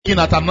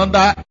looking at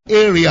another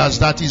areas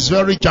that is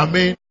very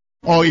germane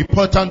or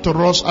important to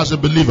us as a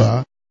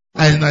believer.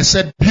 And I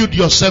said, build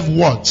yourself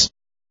what?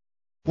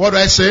 What do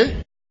I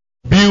say?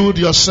 Build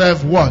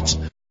yourself what?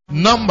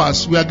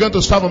 Numbers. We are going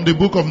to start from the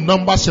book of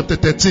Numbers chapter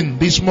 13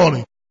 this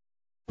morning.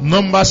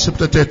 Numbers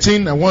chapter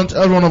 13. I want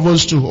every one of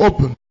us to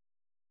open.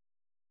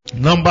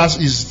 Numbers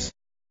is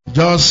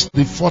just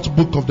the fourth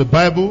book of the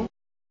Bible.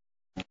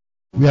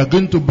 We are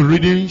going to be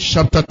reading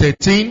chapter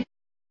 13.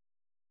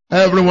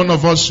 Every one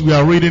of us, we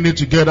are reading it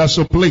together.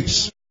 So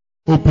please,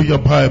 open your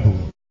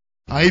Bible.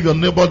 And if your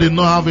neighbor did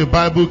not have a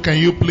Bible, can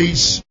you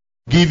please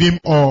give him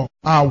or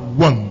her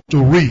one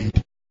to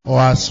read? Or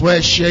as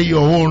well share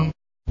your own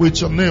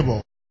with your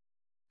neighbor.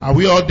 Are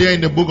we all there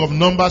in the book of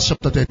Numbers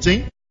chapter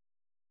 13?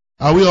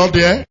 Are we all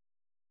there?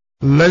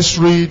 Let's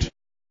read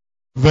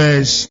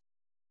verse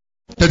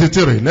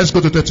 33. Let's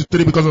go to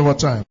 33 because of our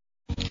time.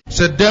 It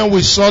said, then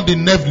we saw the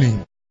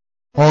Nephilim,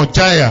 or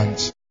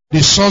giants,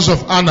 the sons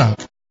of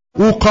Anak,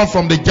 who come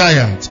from the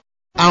giant,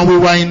 and we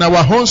were in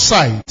our own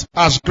sight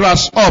as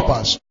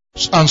grasshoppers,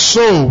 and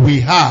so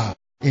we are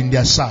in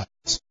their sight.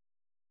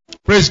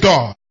 Praise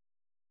God.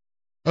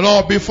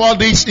 Lord, before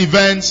these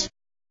events,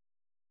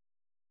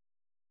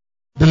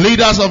 the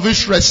leaders of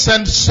Israel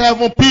sent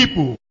 7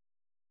 people,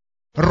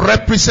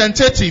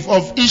 representative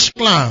of each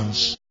clan,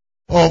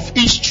 of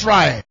each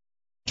tribe,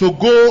 to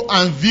go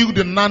and view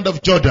the land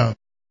of Jordan.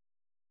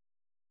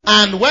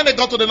 And when they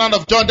got to the land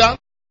of Jordan,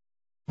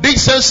 they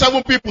sent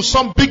 7 people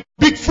some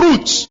big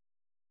fruits.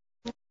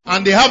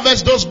 And they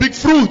harvest those big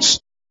fruits.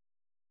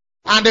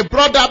 And they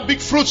brought that big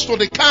fruits to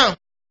the camp.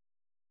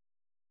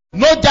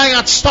 No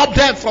giant stopped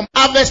them from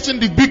harvesting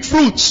the big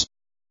fruits.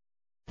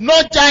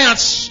 No giant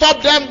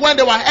stopped them when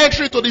they were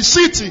entering to the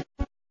city.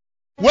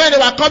 When they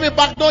were coming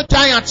back, no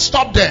giant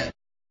stopped them.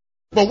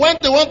 But when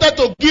they wanted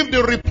to give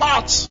the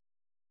report,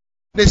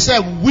 they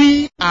said,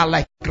 we are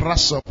like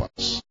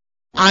grasshoppers.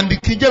 And the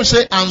King James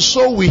said, and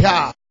so we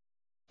are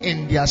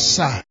in their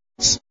sight.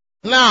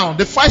 Now,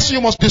 the first thing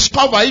you must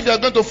discover if you are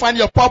going to find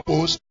your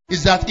purpose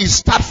is that it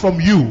starts from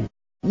you.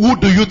 Who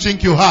do you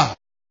think you are?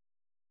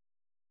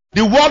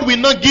 The world will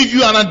not give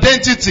you an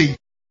identity.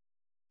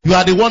 You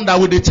are the one that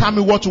will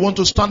determine what you want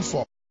to stand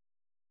for.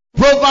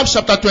 Proverbs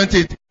chapter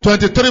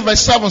 23 verse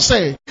 7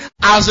 says,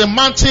 as a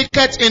man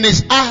thinketh in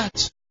his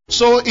heart,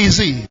 so is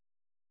he.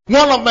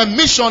 One of my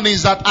missions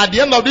is that at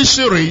the end of this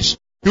series,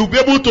 you'll be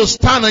able to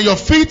stand on your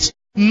feet,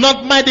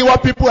 not minding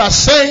what people are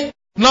saying,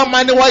 not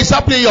minding what is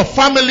happening in your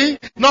family,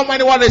 not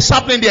minding what is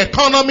happening in the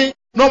economy,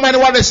 not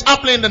minding what is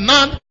happening in the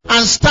land,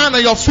 and stand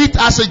on your feet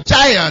as a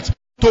giant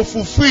to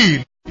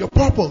fulfill your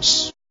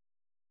purpose.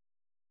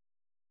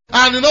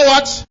 And you know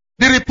what?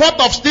 The report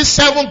of these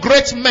 7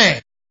 great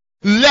men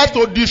led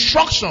to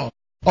destruction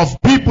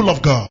of people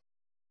of God.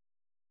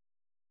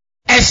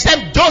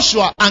 Except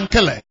Joshua and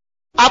Caleb,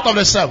 out of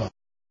the 7.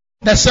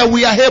 They said,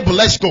 we are able,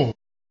 let's go.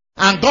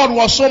 And God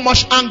was so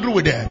much angry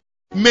with them.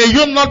 May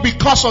you not,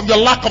 because of your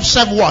lack of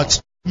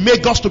self-worth,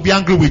 make God to be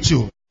angry with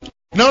you.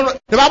 No,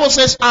 the Bible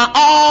says, and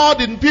all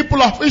the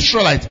people of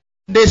Israelite,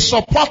 they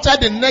supported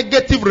the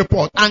negative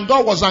report. And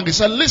God was angry. He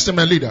said, listen,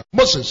 my leader,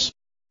 Moses,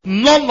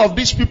 none of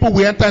these people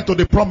will enter into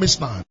the promised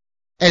land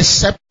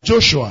except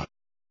Joshua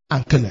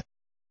and Caleb.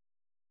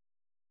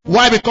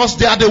 Why? Because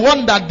they are the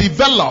one that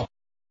develop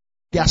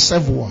their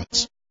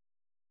self-worth.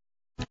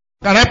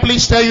 Can I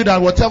please tell you that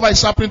whatever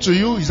is happening to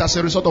you is as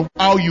a result of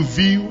how you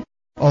view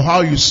or how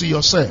you see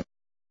yourself.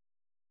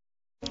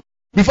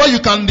 Before you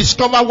can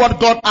discover what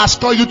God has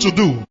called you to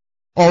do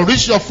or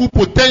reach your full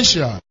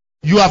potential,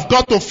 you have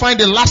got to find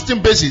a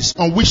lasting basis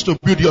on which to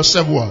build your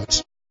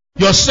self-worth.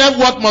 Your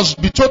self-worth must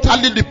not be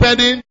totally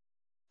depending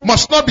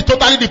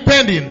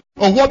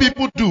on what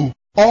people do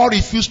or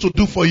refuse to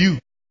do for you.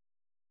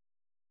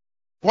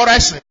 What I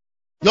say?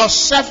 Your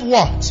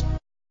self-worth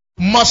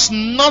must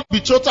not be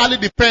totally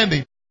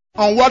depending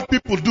on what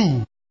people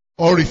do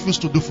or refuse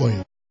to do for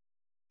you.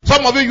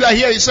 Some of you are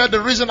here, you said the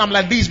reason I'm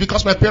like this is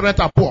because my parents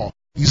are poor.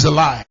 It's a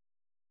lie.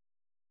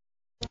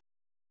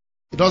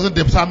 It doesn't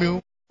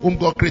determine whom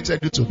God created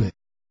you to be.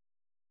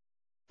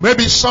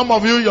 Maybe some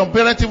of you, your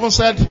parents even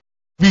said,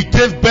 we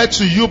gave birth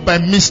to you by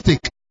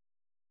mistake.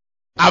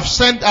 I've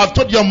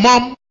told your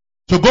mom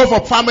to go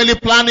for family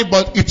planning,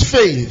 but it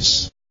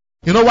fails.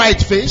 You know why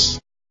it fails?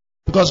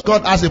 Because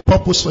God has a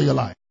purpose for your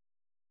life.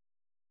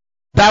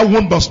 That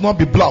womb must not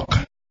be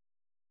blocked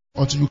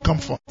until you come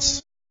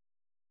forth.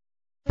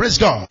 Praise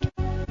God.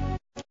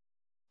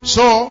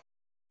 So,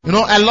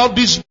 I love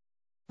these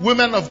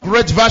women of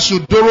great virtue.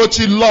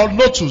 Dorothy Lord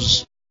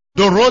Notus.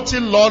 Dorothy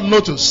Lord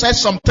Notus said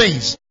some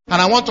things.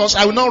 And I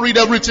will not read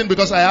everything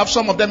because I have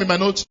some of them in my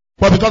notes.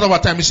 But because of our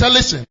time, he said,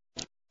 listen,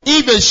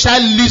 if a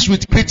child lives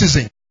with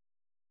criticism,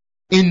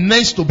 it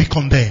needs to be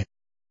condemned.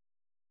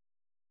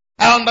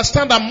 I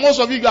understand that most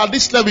of you are at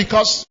this level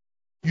because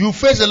you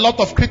face a lot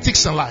of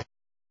critics in life.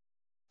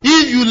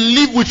 If you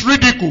live with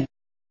ridicule,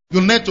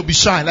 you need to be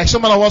shy. Like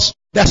some of us,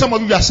 there are some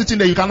of you are sitting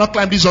there, you cannot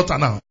climb this altar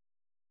now.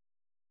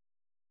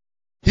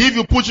 If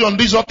you put you on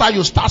this altar,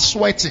 you start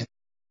sweating.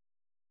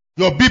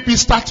 Your BP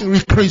starts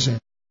increasing.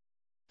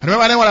 I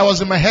remember when I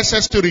was in my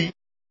SS3,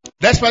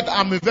 despite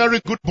I'm a very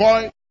good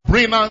boy,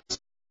 brilliant,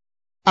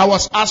 I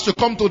was asked to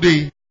come to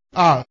the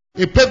a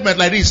pavement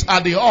like this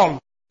at the hall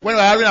when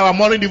we were having our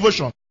morning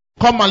devotion.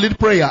 Come and lead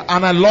prayer,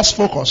 and I lost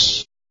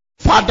focus.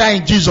 Father,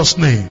 in Jesus'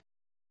 name.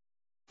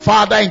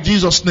 Father, in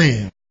Jesus'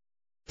 name.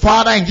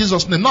 Father, in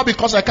Jesus' name. Not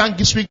because I can't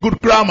speak good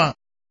grammar.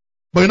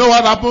 But you know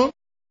what happened?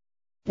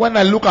 When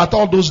I look at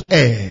all those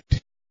heads, I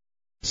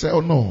say, oh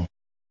no,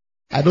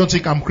 I don't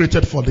think I'm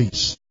created for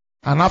this.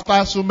 And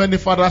after so many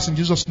fathers in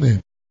Jesus'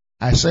 name,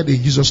 I said,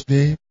 in Jesus'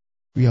 name,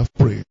 we have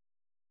prayed.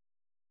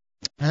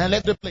 And I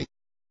left the place.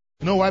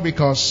 You know why?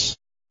 Because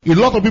a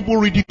lot of people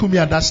ridicule me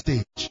at that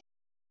stage.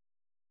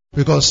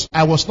 Because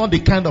I was not the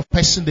kind of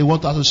person they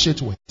want to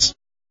associate with.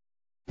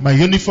 My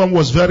uniform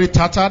was very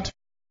tattered.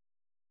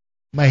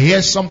 My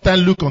hair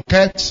sometimes looked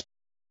unkempt.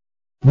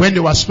 When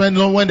they are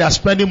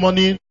spending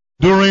money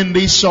during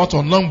this short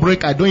or long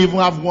break, I don't even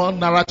have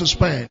 ₦1 to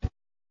spend.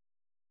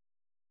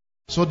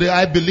 So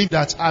I believe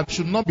that I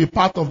should not be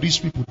part of these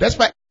people. That's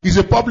why it's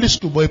a public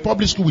school, but a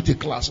public school with a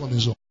class on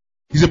its own.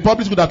 It's a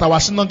public school that our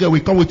senior girl will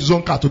come with his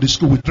own car to the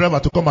school with driver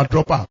to come and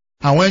drop her.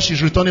 And when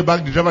she's returning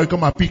back, the driver will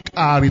come and pick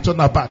her, return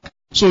her back.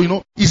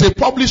 So, it's a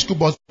public school,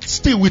 but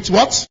still with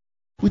what?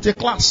 With a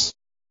class.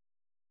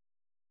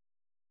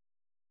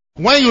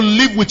 When you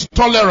live with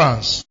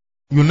tolerance,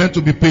 you learn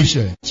to be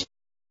patient.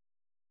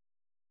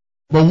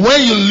 But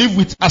when you live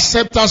with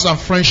acceptance and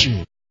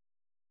friendship,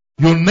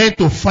 you need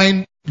to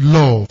find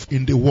love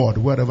in the world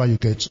wherever you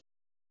get to.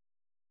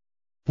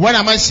 When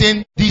am I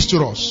saying this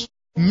to us?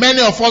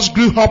 Many of us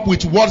grew up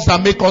with words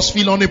that make us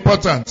feel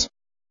unimportant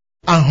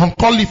and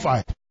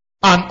unqualified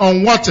and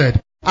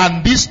unwanted,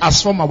 and this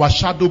has formed our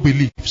shadow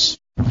beliefs.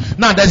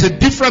 Now there's a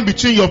difference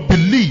between your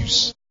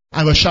beliefs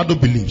and your shadow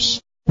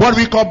beliefs. What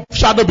we call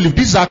shadow beliefs,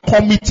 these are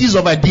committees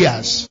of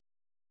ideas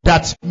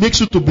that makes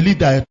you to believe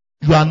that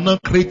you are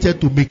not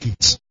created to make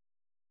it.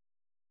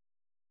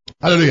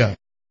 Hallelujah.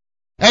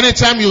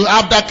 Anytime you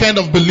have that kind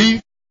of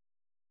belief,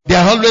 they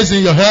are always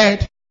in your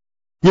head.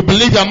 You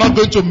believe you are not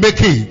going to make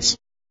it.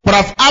 But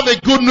I have a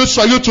good news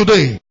for you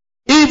today.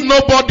 If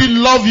nobody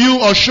love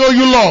you or show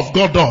you love,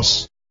 God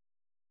does.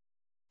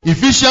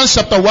 Ephesians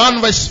chapter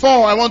 1 verse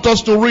 4, I want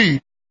us to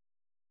read.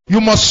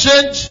 You must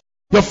change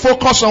your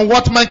focus on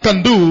what man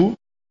can do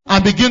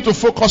and begin to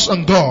focus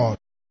on God.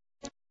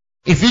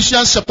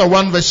 Ephesians chapter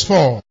 1 verse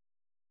 4.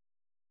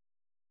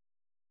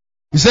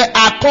 He said,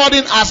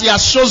 according as he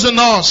has chosen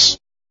us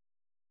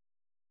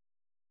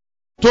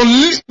to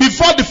live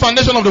before the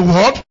foundation of the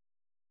world,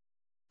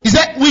 he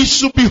said we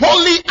should be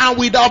holy and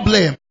without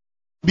blame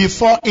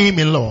before him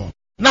alone.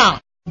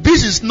 Now,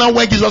 this is not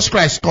when Jesus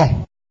Christ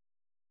come.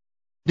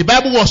 The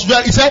Bible was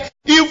very, it said,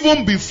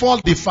 even before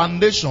the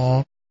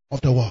foundation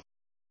of the world.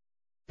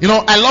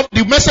 I love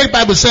the Message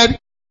Bible said,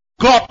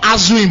 God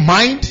has you in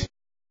mind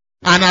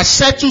and has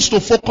set you to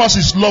focus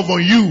his love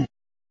on you.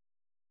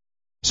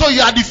 So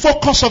you are the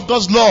focus of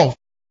God's love.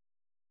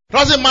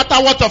 Doesn't matter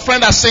what your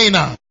friend is saying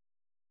now.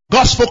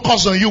 God's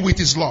focus on you with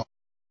his love.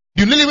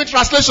 The New Living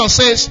Translation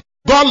says,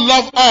 God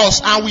loved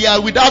us and we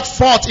are without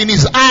fault in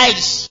his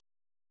eyes.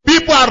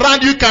 People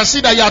around you can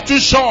see that you are too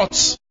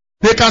short.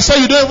 They can say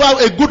you don't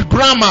have a good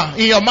grammar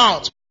in your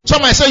mouth.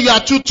 Some might say you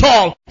are too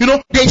tall.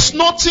 There's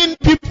nothing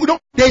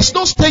there's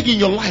no stage in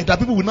your life that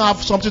people will not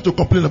have something to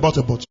complain about.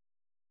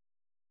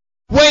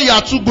 When you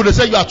are too good, they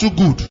say you are too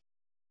good.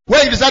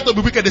 When you decide to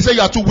be wicked, they say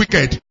you are too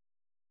wicked.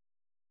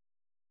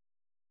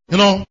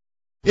 A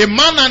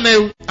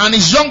man and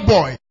his young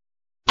boy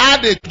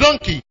had a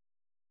donkey,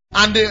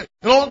 and they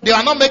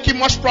are not making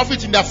much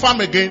profit in their farm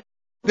again.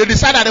 They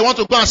decided that they want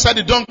to go and sell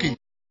the donkey.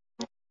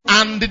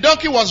 And the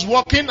donkey was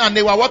walking, and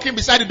they were walking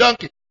beside the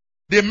donkey.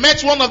 They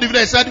met one of the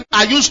villagers and said,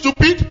 are you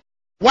stupid?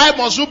 Why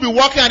must you be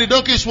walking and the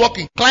donkey is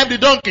walking? Climb the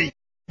donkey.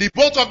 The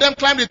both of them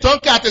climbed the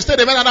donkey. At the stage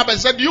they met another and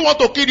said, do you want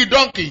to kill the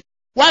donkey?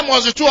 Why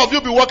must the two of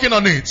you be walking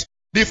on it?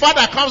 The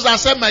father comes and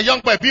said, my young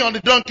boy, be on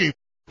the donkey.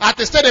 At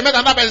the stage they met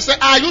another and said,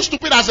 are you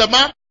stupid as a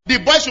man? The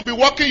boy should be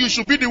walking, you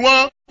should be the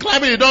one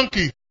climbing the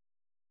donkey.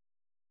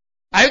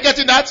 Are you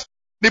getting that?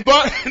 The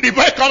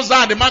boy comes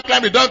down, the man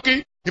climbs the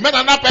donkey. He met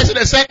another person,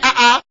 they said,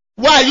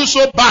 why are you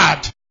so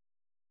bad?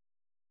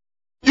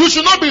 You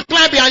should not be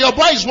climbing and your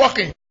boy is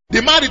walking.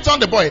 The man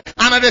returned the boy.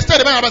 And at the stage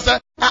the man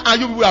said,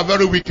 you people are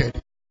very wicked.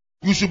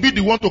 You should be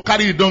the one to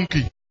carry the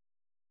donkey.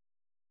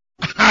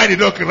 The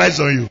donkey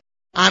rides on you.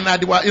 And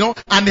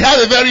and they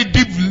have a very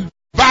deep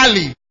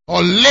valley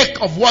or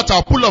lake of water,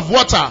 or pool of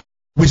water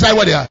beside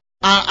where they are.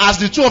 And as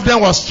the two of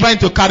them was trying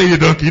to carry the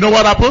donkey, you know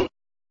what happened?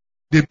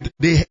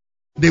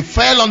 They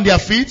fell on their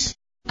feet,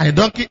 and the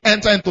donkey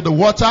entered into the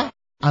water,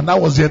 and that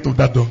was the end of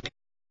that donkey.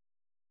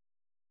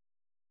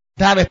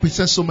 That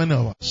represents so many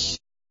of us.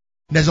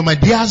 There's some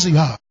ideas you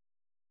have,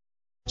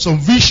 some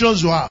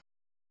visions you have,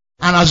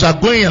 and as you are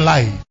going in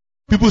life,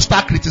 people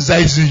start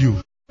criticizing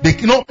you.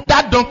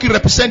 That donkey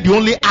represents the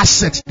only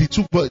asset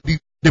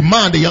the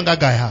man, the younger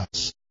guy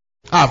has.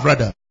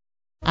 Brother.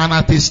 And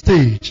at a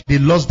stage, they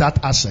lost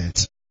that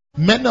asset.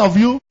 Many of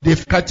you,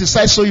 they've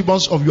criticized so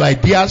much of your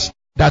ideas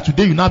that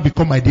today you now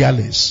become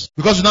idealists.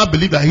 Because you now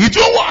believe that it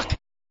will work.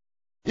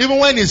 Even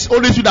when it's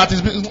only you that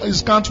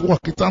it can't work.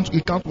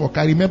 It can't work.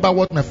 I remember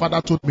what my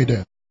father told me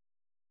then.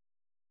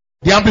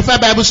 The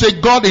Amplified Bible says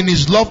God in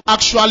His love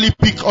actually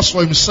picked us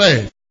for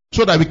Himself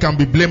so that we can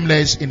be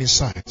blameless in His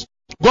sight.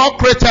 God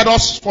created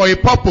us for a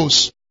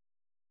purpose.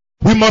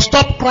 We must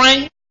stop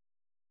crying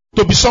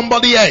to be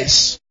somebody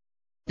else.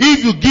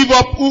 If you give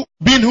up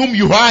being whom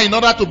you are in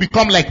order to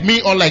become like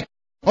me or like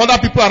other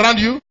people around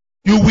you,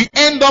 you will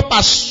end up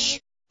as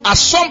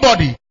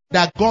somebody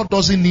that God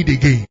doesn't need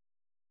again.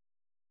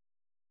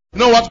 You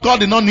know what? God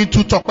did not need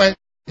two tokwe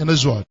in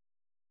this world.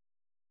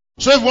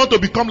 So if you want to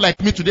become like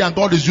me today and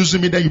God is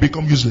using me, then you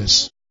become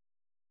useless.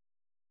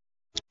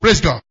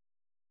 Praise God.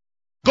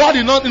 God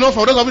did not,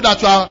 for those of you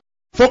that you are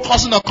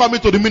focusing on coming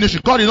to the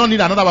ministry, God did not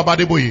need another Baba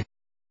Adeboye.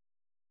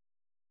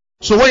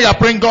 So when you are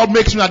praying, God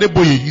makes me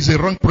Adeboye, it's a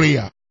wrong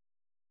prayer.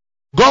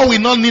 God will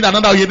not need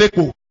another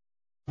Oyedeko.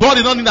 God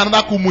did not need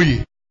another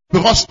Kumuyi.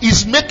 Because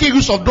He's making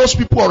use of those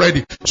people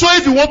already. So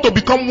if you want to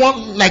become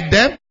one like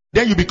them,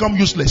 then you become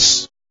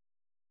useless.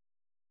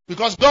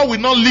 Because God will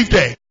not live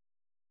there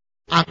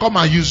and come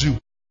and use you.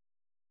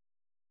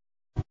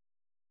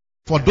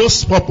 For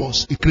those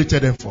purposes He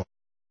created them for.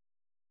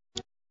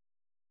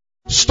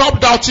 Stop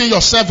doubting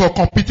yourself or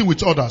competing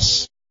with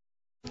others.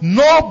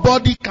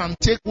 Nobody can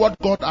take what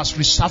God has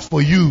reserved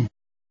for you.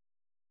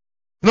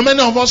 Many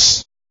of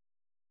us,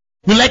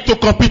 we like to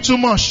compete too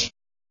much.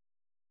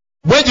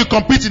 When you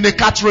compete in a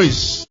cat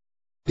race,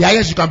 the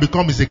highest you can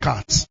become is a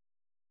cat.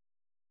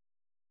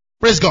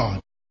 Praise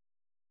God.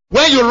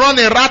 When you run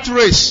a rat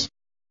race,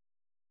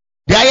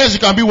 the highest you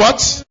can be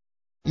what?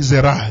 Is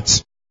a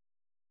rat.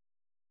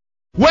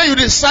 When you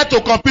decide to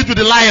compete with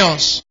the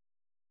lions,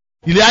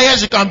 the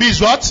highest you can be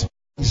is what?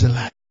 Is a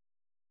lion.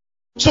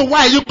 So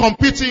why are you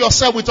competing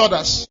yourself with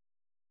others?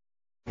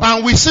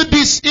 And we see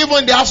this even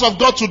in the house of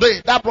God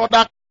today. That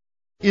brother,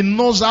 he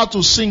knows how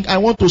to sing. I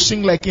want to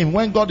sing like him.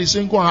 When God is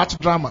saying, go and act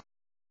drama.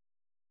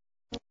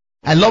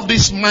 I love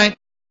this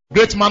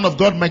great man of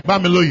God, Mike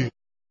Bamiloye.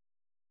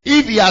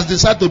 If he has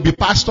decided to be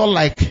pastor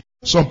like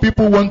some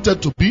people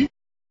wanted to be,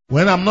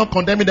 when I'm not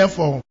condemning them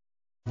for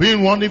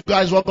being one, if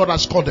God is what God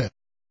has called them.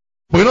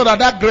 But you know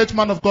that great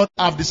man of God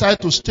have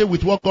decided to stay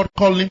with what God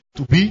called him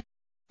to be.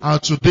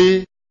 And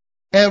today,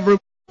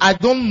 I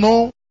don't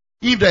know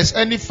if there's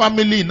any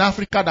family in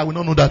Africa that will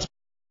not know that.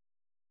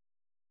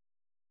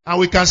 And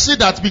we can see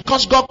that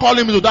because God called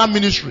him into that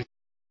ministry,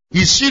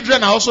 his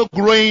children are also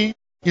growing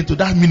into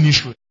that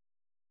ministry.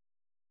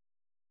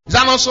 Is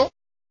that not so?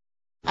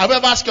 Have you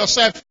ever asked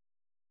yourself,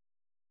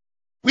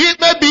 maybe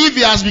if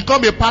he has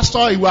become a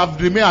pastor, he will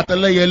have remained at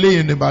Eleyele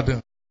in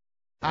Ibadan.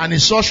 And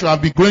his church will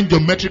have been growing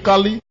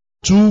geometrically,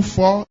 2,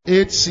 4,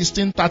 8,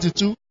 16,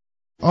 32,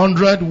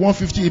 100,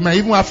 150. He might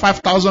even have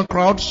 5,000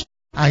 crowds,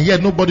 and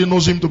yet nobody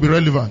knows him to be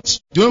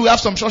relevant. You know, we have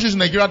some churches in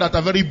Nigeria that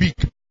are very big,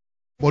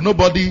 but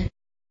nobody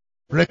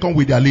reckon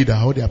with their leader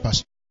or their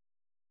pastor.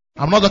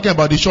 I'm not talking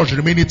about the church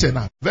remaining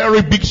tenant.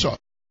 Very big church.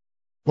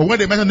 But when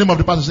they mention the name of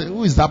the pastor, they say,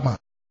 who is that man?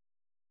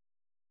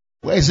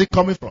 Where is it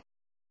coming from?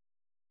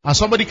 And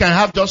somebody can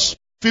have just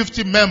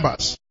 50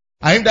 members.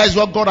 I think that is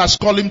what God has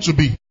called him to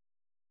be.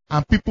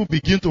 And people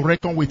begin to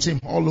reckon with him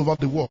all over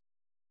the world.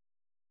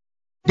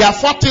 There are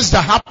 4 things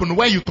that happen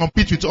when you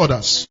compete with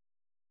others.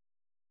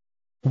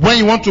 When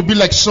you want to be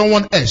like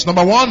someone else.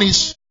 Number 1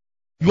 is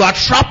you are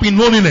trapped in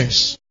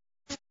loneliness.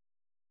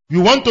 You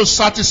want to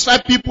satisfy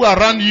people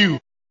around you.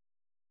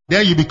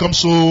 Then you become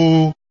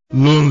so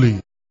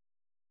lonely.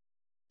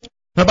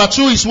 Number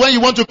 2 is when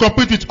you want to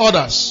compete with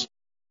others.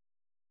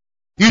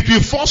 It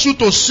will force you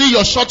to see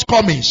your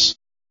shortcomings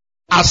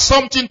as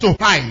something to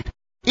hide,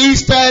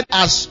 instead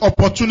as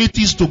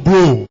opportunities to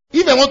grow.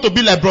 If I want to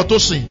be like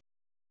Brotosin,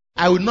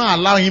 I will not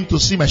allow him to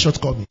see my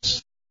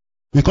shortcomings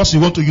because he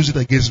want to use it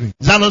against me.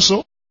 Is that not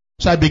so?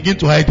 So I begin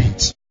to hide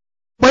it.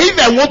 But if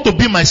I want to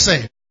be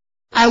myself,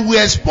 I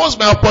will expose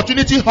my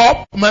opportunity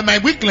up, my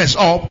weakness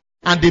up,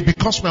 and they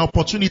become my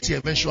opportunity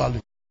eventually.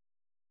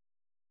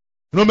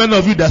 You know, many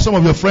of you, there are some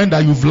of your friends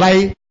that you've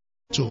lied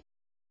to.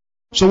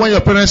 So when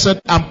your parents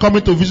said, I'm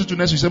coming to visit you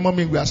next week, you say,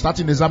 Mommy, we are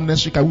starting the exam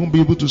next week, I won't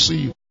be able to see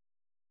you.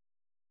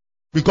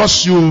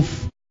 Because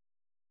you've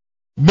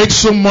made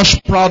so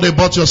much proud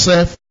about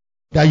yourself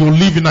that you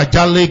live in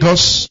Ajah,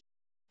 Lagos.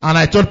 And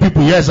I told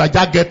people, yes,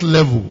 Ajah get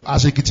level,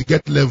 as Ekiti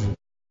get level.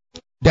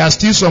 There are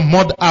still some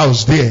mud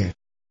house there.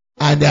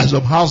 And there are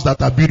some houses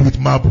that are built with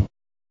marble.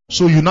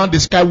 So you now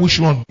describe which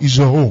one is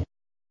your home.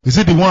 Is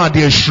it the one at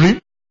the extreme?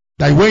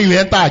 That when you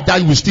enter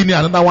Ajah, you will still need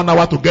another 1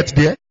 hour to get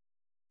there?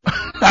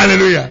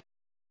 Hallelujah.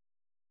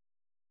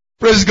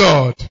 Praise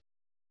God.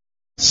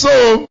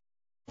 So,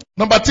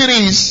 number 3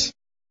 is,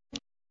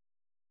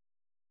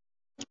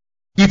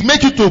 it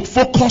makes you to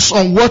focus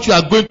on what you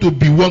are going to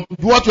be,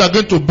 what you are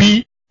going to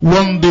be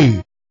one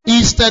day,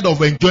 instead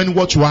of enjoying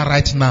what you are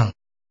right now.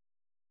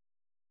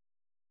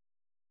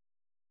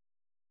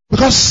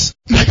 Because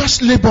you are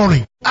just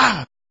laboring.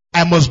 I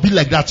must be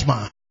like that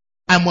man.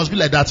 I must be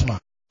like that man.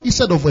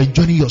 Instead of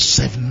enjoying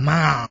yourself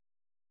now.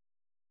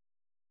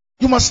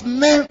 You must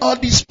learn all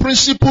these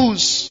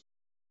principles.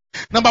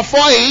 Number 4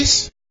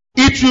 is,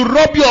 It will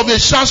rob you of a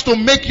chance to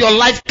make your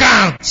life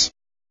count.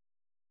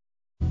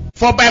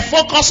 For by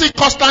focusing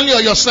constantly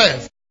on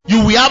yourself,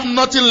 you will have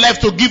nothing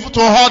left to give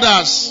to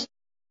others.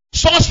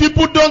 Such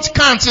people don't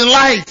count in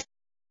life.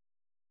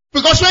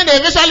 Because when they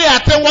eventually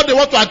attain what they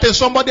want to attain,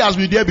 somebody has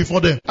been there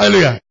before them.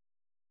 Hallelujah.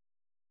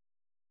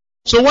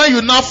 So when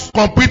you now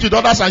compete with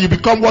others and you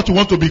become what you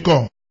want to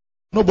become,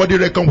 nobody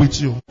reckon with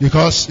you.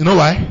 Because, you know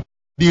why?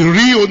 The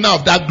real owner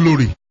of that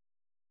glory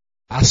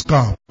has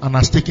come and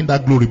has taken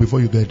that glory before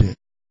you get there.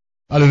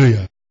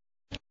 Hallelujah.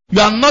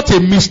 You are not a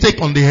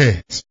mistake on the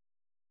earth.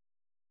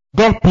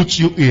 God put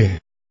you here.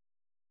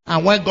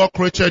 And when God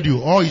created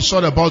you, all he saw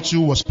about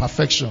you was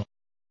perfection.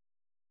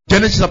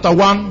 Genesis chapter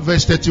 1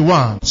 verse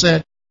 31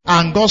 said,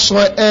 and God saw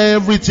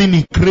everything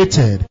he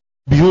created,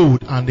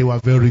 behold, and they were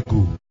very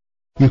good,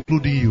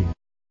 including you.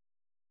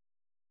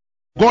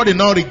 God did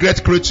not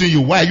regret creating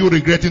you. Why are you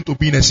regretting to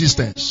be in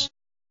existence?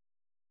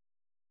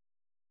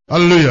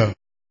 Hallelujah.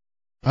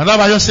 And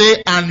that just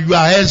say, and you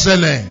are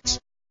excellent.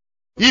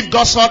 If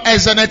God saw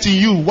excellent in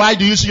you, why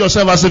do you see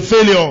yourself as a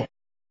failure?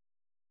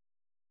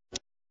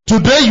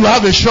 Today you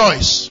have a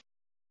choice.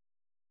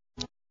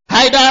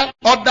 Either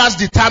others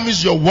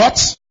determines your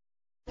what,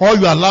 or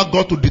you allow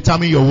God to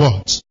determine your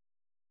what.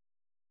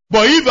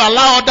 But if you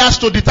allow others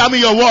to determine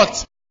your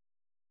what,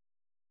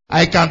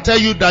 I can tell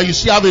you that you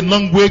still have a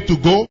long way to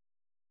go.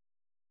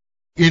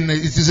 It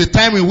is a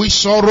time in which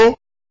sorrow,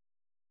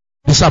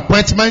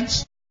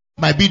 disappointment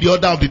might be the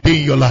order of the day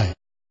in your life.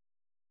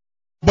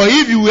 But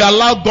if you will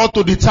allow God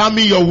to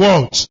determine your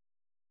what,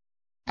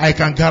 I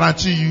can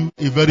guarantee you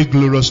a very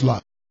glorious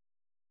life.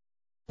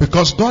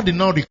 Because God did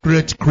not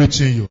regret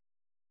creating you.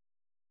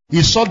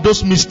 He saw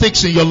those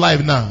mistakes in your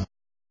life now.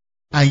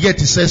 And yet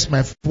he says,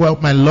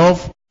 my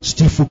love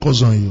still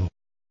focus on you.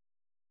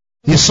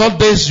 He saw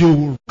days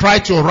you try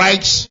to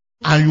rise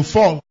and you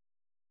fall.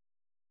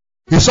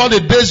 He saw the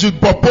days you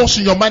propose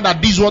in your mind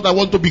that this is what I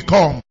want to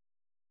become.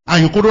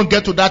 And you couldn't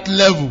get to that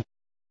level.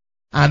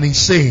 And he's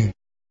saying,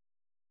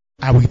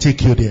 I will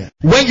take you there.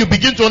 When you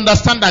begin to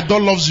understand that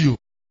God loves you,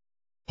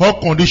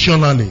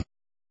 unconditionally,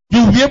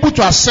 you will be able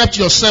to accept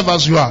yourself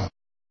as you are.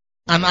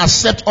 And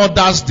accept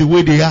others the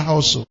way they are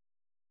also.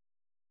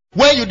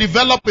 When you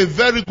develop a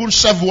very good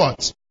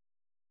self-worth,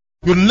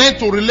 you learn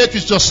to relate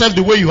with yourself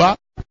the way you are,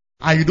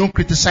 and you don't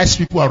criticize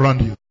people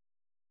around you.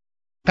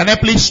 Can I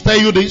please tell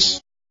you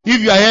this? If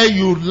you are here,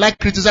 you like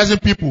criticizing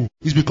people,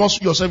 it's because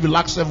you yourself you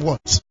lack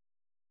self-worth.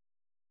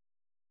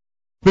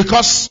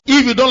 Because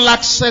if you don't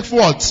lack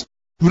self-worth,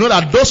 you know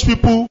that those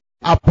people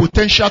are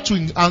potential to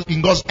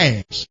in God's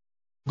hands.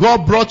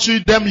 God brought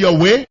them your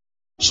way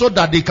so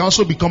that they can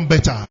also become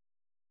better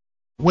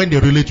when they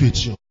relate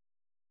with you.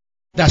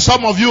 There are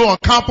some of you on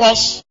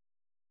campus,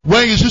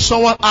 when you see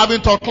someone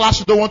having third class,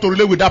 you don't want to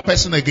relate with that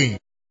person again.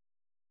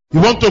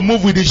 You want to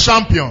move with the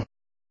champion.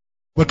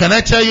 But can I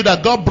tell you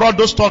that God brought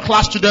those third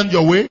class students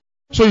your way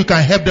so you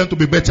can help them to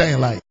be better in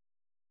life?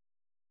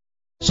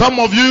 Some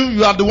of you,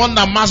 you are the one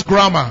that master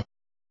grammar.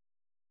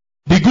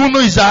 The good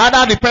news is that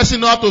either the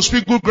person know how to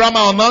speak good grammar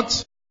or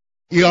not,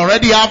 he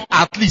already have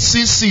at least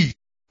CC.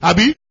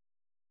 Abi?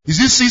 Is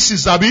it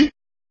CC, Abi?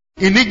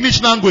 In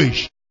English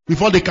language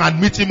before they can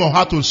admit him or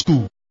her to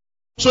school.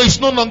 So it's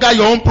no longer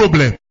your own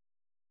problem.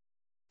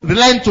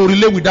 Learn to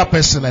relate with that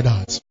person like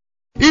that.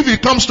 If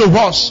it comes to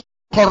us,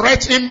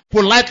 correct him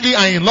politely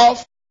and in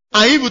love.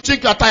 And if you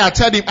think you're tired,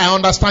 tell him, I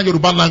understand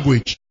Yoruba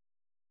language.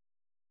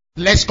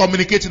 Let's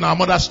communicate in our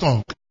mother's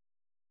tongue.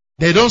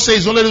 They don't say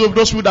it's only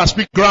those people that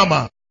speak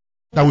grammar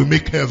that will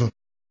make heaven.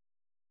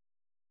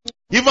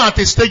 Even at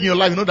a stage in your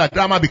life, you know that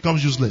grammar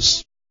becomes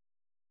useless.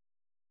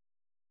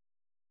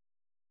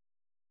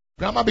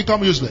 Grammar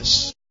becomes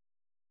useless.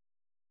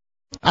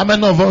 How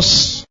many of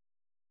us,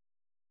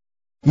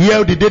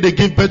 here the day they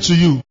give birth to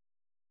you,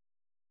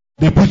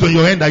 they put on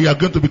your hand that you are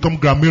going to become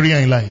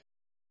grammarian in life.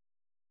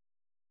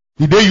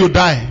 The day you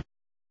die,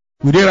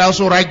 will they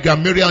also write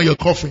grammarian on your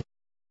coffin?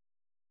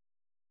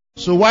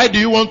 So why do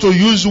you want to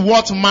use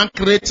what man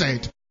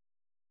created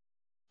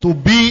to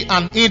be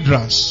an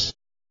hindrance,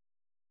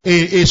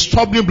 a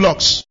stumbling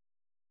blocks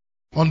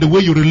on the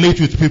way you relate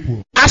with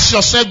people? Ask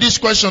yourself this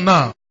question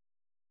now.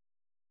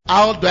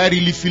 How do I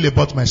really feel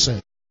about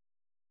myself?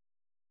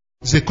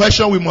 It's a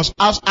question we must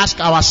ask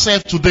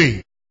ourselves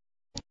today.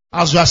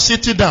 As you are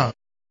sitting down,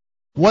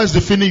 what is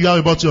the feeling you have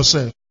about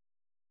yourself?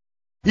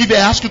 If they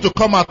ask you to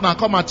come out now,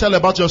 come and tell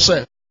about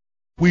yourself.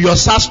 Will your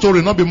sad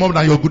story not be more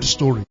than your good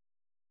story?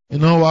 You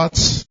know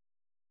what?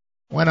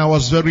 When I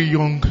was very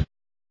young,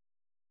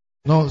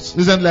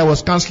 recently I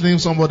was counseling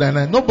somebody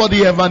and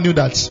nobody ever knew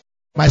that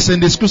my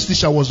Sunday school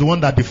teacher was the one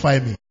that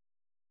defied me.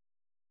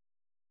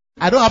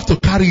 I don't have to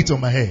carry it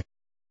on my head.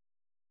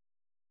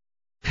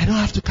 I don't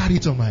have to carry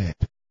it on my head.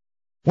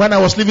 When I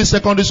was leaving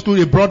secondary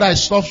school, a brother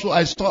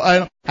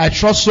I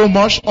trust so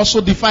much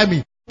also defied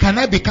me. Can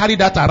I be carried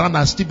that around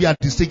and still be at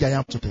the stage I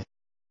am today?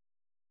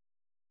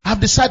 I've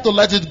decided to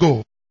let it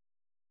go.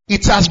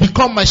 It has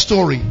become my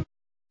story.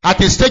 At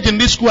a stage in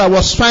this school, I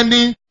was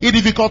finding it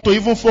difficult to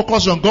even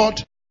focus on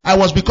God. I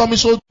was becoming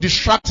so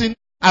distracting.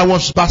 I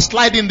was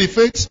backsliding the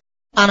faith.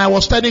 And I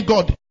was telling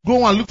God,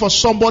 go and look for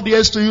somebody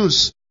else to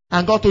use.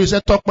 And God told me, he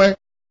said, Tokwe,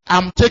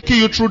 I'm taking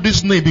you through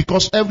this name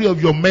because every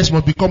of your mess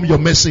must become your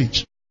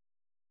message.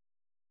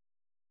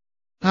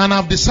 And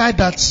I've decided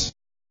that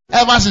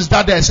ever since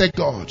that day I said,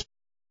 God,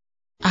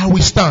 I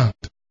will stand.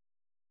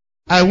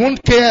 I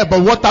won't care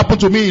about what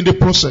happened to me in the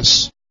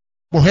process,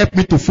 but help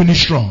me to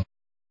finish strong.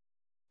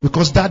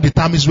 Because that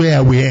determines where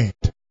I will end.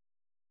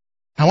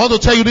 I want to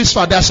tell you this,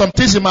 there are some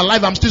things in my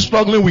life I'm still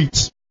struggling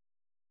with.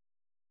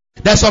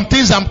 There are some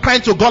things I'm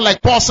crying to God,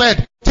 like Paul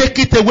said, take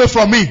it away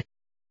from me.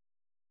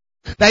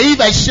 That if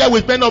I share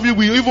with many of you,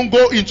 will even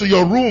go into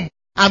your room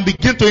and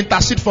begin to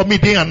intercede for me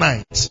day and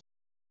night.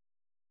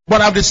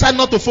 But I've decided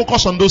not to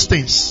focus on those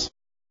things,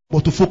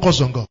 but to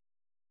focus on God.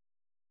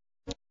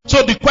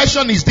 So the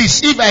question is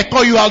this: if I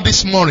call you out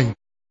this morning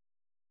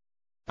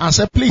and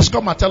say, please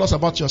come and tell us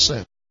about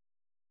yourself.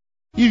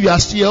 If you are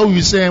still here,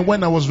 you say,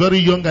 when I was very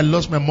young, I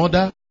lost my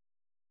mother,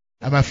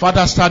 and my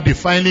father started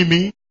defining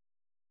me,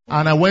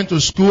 and I went to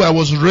school, I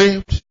was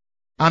raped,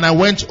 and I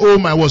went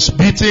home, I was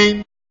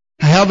beaten.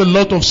 I have a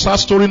lot of sad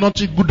story,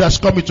 nothing good has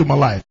come into my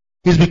life.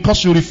 It's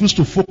because you refuse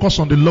to focus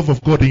on the love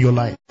of God in your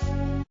life.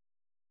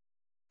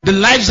 The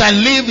lives I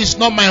live is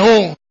not my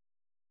own.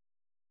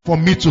 For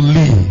me to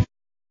live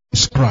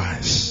is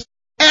Christ.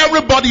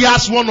 Everybody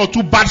has one or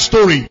two bad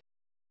stories.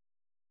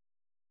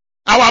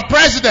 Our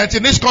president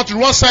in this country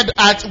once said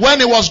that when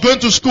he was going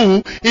to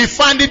school, he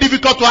found it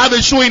difficult to have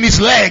a shoe in his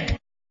leg.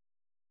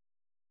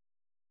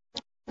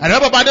 I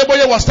remember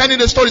Badeboye was telling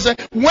the story, saying,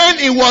 when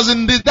he was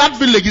in that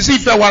village, you see,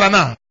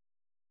 Warana,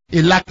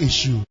 he lacked a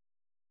shoe.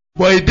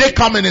 But a day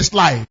come in his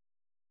life.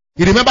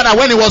 He remembered that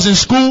when he was in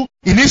school,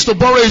 he needs to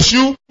borrow a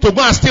shoe to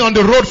go and stay on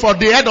the road for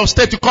the head of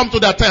state to come to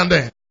that town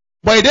there.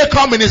 But a day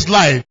come in his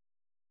life,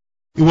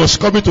 he was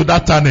coming to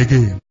that town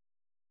again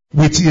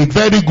with a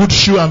very good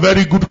shoe and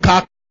very good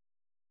car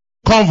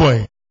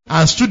convoy.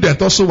 And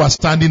students also were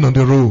standing on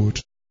the road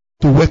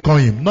to welcome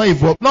him.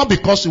 Not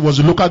because he was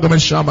a local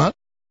government chairman,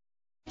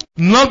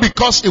 not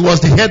because he was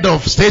the head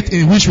of state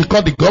in which we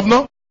call the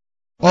governor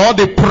or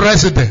the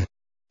president,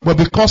 but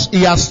because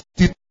he has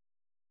the.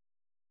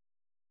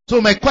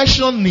 So my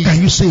question is,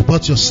 can you say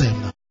about yourself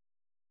now?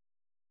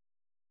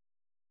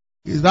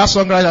 Is that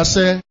songwriter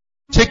say,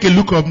 take a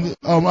look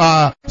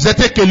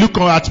take a look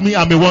at me,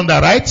 I'm a wonder,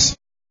 right?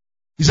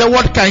 He said,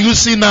 what can you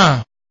see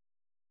now?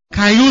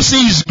 Can you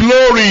see His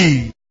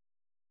glory?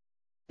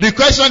 The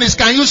question is,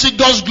 can you see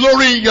God's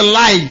glory in your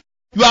life?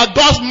 You are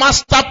God's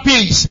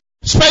masterpiece,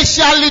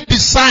 specially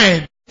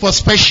designed for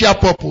special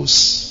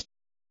purpose.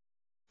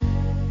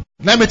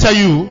 Let me tell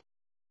you,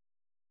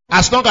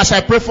 as long as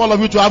I pray for all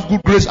of you to have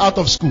good grades out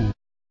of school,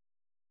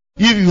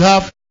 if you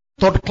have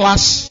third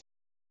class,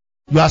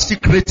 you are still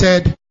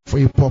created for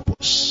a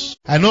purpose.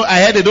 I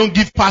heard they don't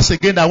give pass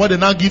again, that what they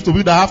now give to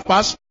people that have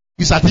pass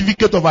is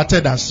certificate of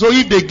attendance. So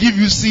if they give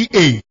you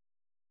CA,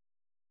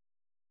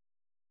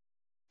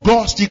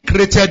 God still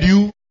created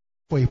you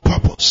for a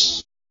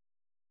purpose.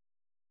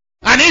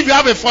 And if you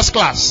have a first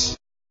class,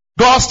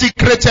 God still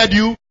created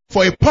you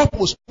for a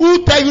purpose.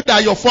 Who tell you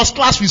that your first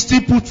class will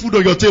still put food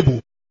on your table?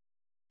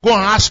 Go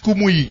and ask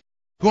Kumuyi.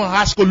 Go and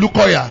ask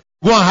Olukoya.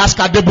 Go and ask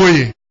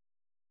Adeboye.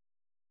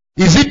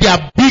 Is it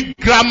their big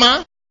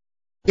grammar?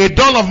 A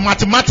dawn of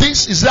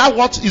mathematics? Is that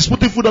what is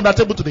putting food on the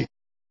table today?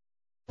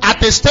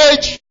 At a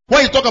stage,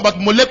 when you talk about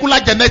molecular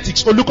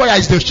genetics, Olukoya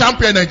is the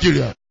champion in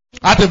Nigeria.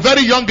 At a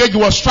very young age, he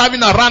was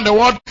traveling around the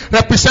world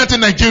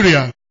representing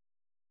Nigeria.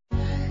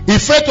 He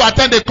failed to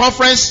attend a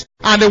conference,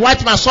 and the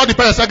white man saw the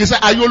person. He said,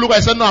 are you Olukoya? I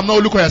said, no, I'm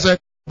not Olukoya. I said,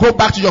 go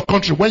back to your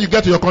country. When you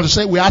get to your country,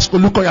 say, we ask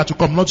Olukoya to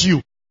come, not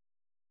you.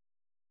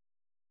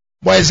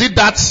 But is it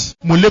that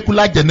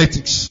molecular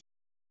genetics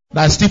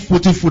that is still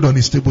putting food on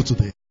his table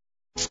today?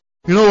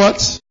 You know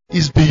what?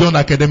 It's beyond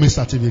academic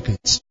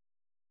certificates.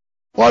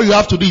 All you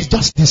have to do is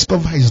just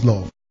discover His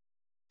love.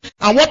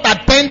 And what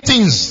are 10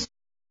 things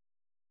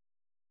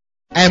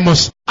I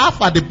must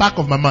have at the back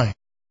of my mind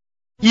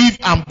if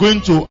I'm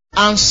going to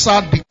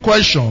answer the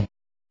question,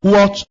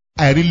 what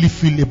I really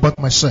feel about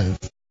myself?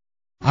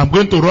 I'm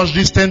going to rush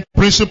these 10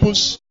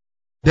 principles,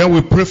 then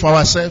we pray for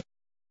ourselves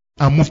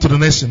and move to the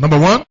next thing. Number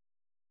 1,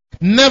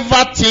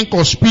 never think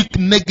or speak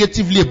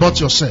negatively about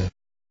yourself.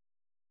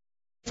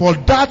 For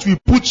that will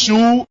put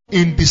you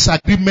in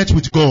disagreement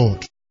with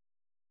God.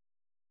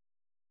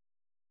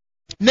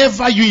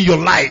 Never you in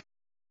your life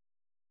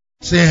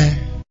say,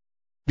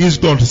 this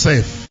God is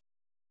safe.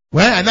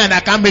 Well, and then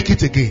I can't make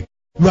it again.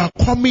 You are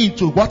coming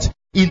into what?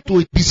 Into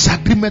a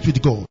disagreement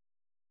with God.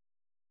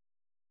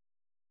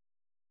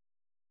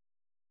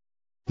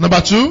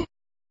 Number 2,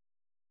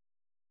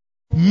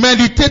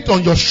 meditate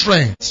on your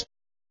strength.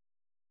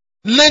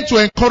 Learn to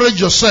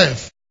encourage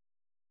yourself.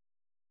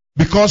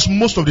 Because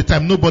most of the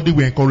time, nobody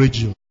will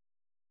encourage you.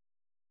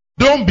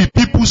 Don't be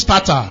people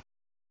starter.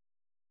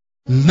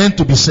 Learn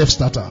to be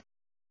self-starter.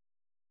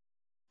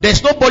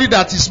 There's nobody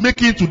that is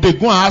making it today.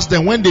 Go and ask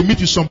them when they meet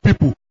with some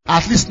people.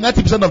 At least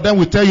 90% of them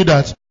will tell you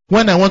that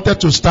when I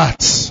wanted to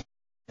start,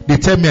 they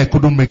tell me I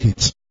couldn't make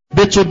it.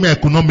 They told me I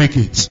could not make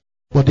it.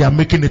 But they are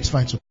making it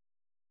fine too.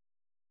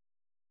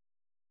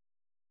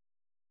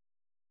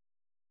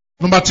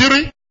 Number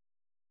 3,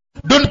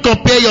 don't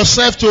compare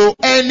yourself to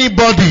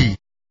anybody.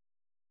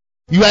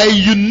 You are a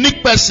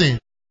unique person,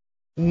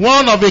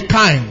 one of a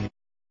kind,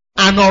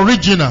 an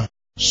original.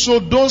 So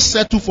don't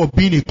settle for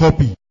being a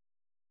copy.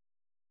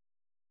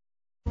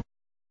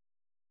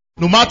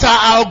 No matter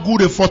how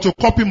good a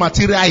photocopy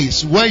material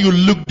is, when you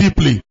look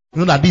deeply, you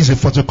know that this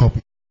is a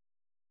photocopy.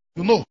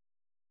 You know.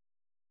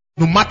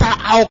 No matter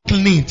how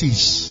clean it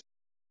is,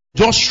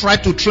 just try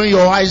to train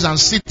your eyes and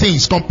see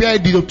things. Compare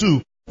the two.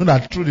 You know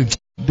that truly,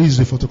 this is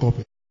a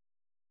photocopy.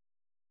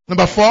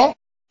 Number 4,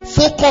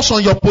 focus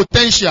on your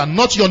potential,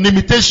 not your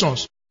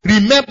limitations.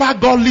 Remember,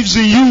 God lives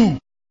in you.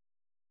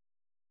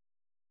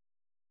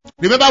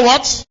 Remember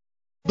what?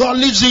 God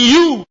lives in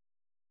you.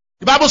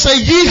 The Bible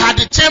says, ye are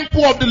the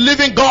temple of the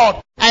living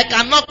God. I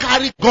cannot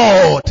carry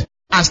God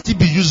and still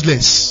be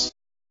useless.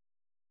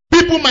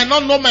 People might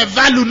not know my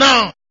value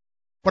now,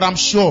 but I'm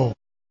sure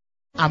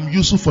I'm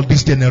useful for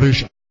this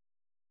generation.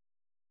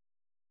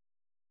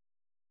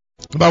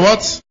 Number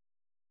what?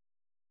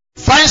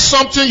 Find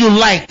something you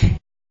like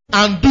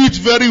and do it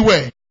very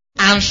well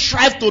and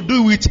strive to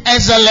do it with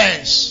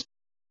excellence.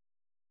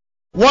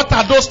 What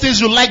are those things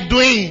you like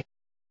doing?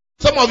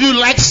 Some of you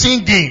like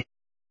singing.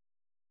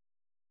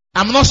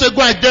 I'm not saying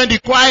go and join the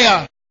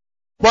choir,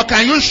 but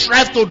can you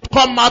strive to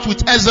come out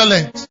with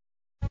excellence?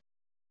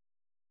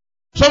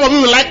 Some of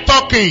you like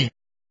talking.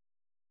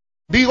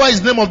 What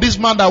is the name of this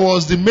man that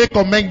was the make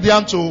or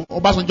median to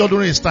Obasanjo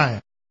during his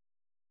time?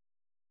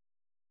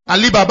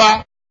 Ali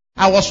Baba.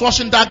 I was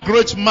watching that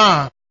great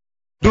man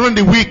during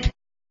the week.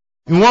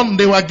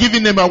 They were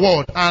giving him an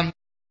award. And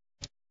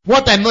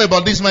what I know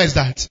about this man is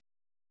that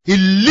he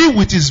lived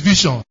with his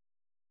vision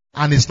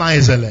and is now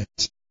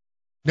excellent.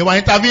 They were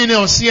interviewing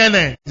on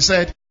CNN. He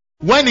said,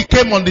 when he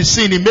came on the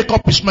scene, he made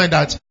up his mind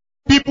that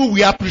people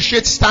will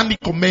appreciate standing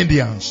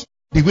comedians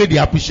the way they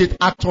appreciate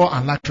actors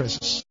and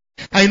actresses.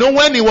 And you know,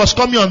 when he was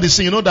coming on the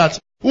scene, you know that,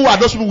 who are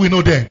those people we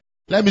know then?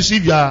 Let me see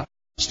if you are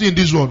still in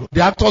this world.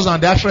 The actors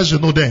and the actresses, you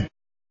know them.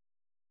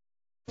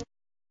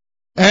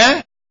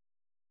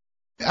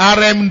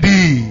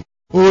 RMD,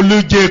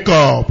 Olu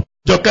Jacob,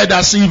 Joke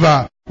Da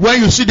Silva.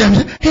 When you see them, you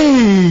say,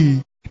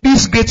 hey,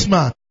 this great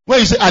man. When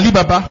you say Ali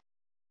Baba,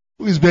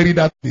 who is buried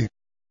that day?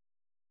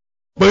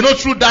 But you know,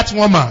 through that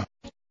woman,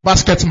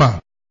 basket man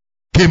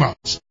came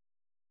out.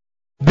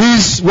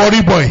 This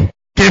worry boy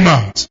came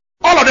out.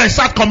 All of them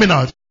start coming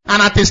out.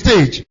 And at a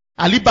stage,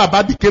 Ali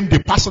Baba became the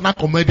personal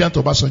comedian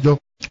to Obasanjo.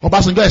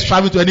 Obasanjo is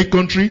traveling to any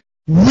country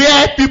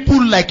where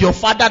people like your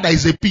father that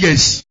is a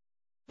PS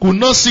could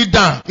not sit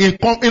down in,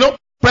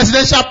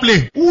 presidential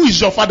plane. Who is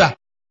your father?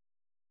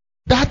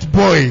 That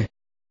boy,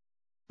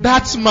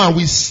 that man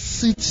will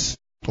sit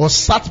or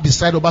sat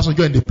beside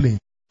Obasanjo in the plane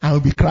and will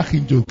be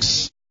cracking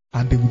jokes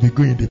and they will be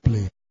going in the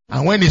plane.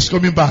 And when he's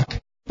coming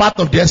back, part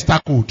of the extra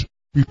code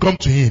will come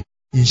to him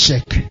in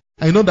check.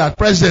 I know that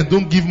presidents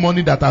don't give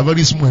money that are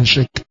very small in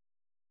check.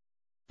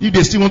 If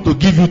they still want to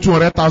give you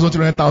 200,000,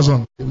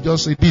 300,000, they will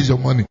just say, this is your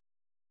money.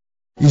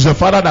 It's your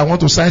father that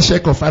want to sign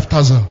check of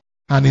 5,000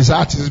 and his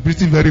heart is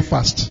beating very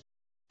fast.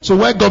 So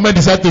when government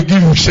decides to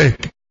give you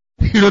check,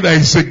 you know that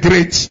it's a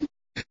great,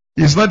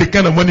 it's not the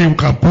kind of money you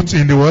can put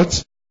in the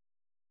what?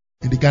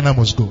 In the Ghana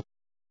must go.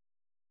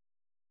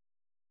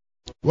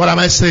 What am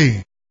I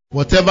saying?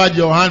 Whatever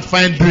your hand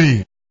find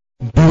doing,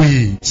 do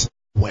it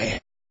well.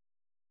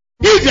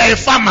 If you are a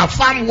farmer,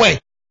 farm well.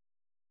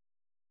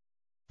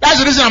 That's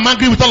the reason I'm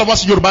angry with all of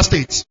us in Yoruba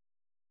State.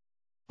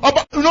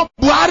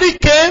 Buhari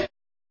came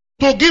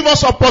to give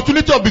us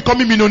opportunity of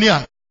becoming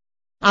millionaire.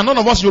 And none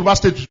of us in Yoruba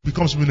State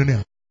becomes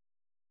millionaire.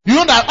 You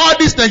know that all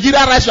these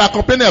Nigerian rights you are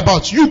complaining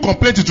about, you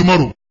complain to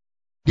tomorrow.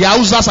 The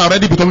Hausas are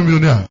already becoming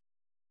millionaire.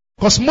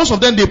 Because most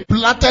of them, they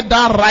planted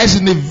that rice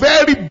in a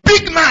very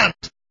big land.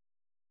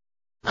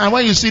 And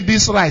when you see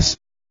this rice,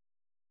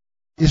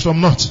 it's from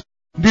north.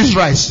 This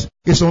rice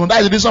is from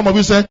that. Is some of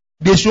you say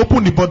they should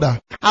open the border.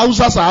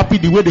 Hausas are happy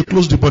the way they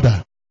close the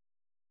border.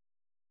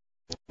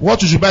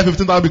 What you should buy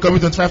 15,000 becoming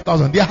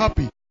 25,000. They are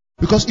happy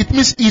because it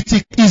means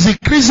it is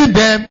increasing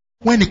them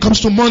when it comes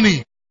to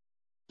money.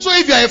 So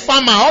if you are a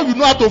farmer, all you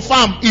know how to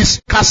farm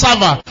is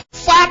cassava.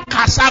 Farm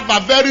cassava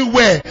very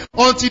well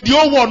until the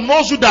whole world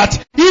knows you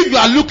that if you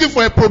are looking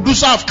for a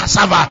producer of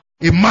cassava,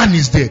 a man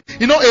is there.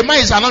 You know, a man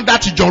is along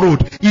that Ijon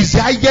Road. He's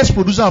the highest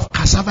producer of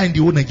cassava in the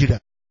whole Nigeria.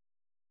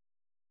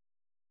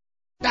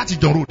 That's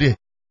Ijon Road there.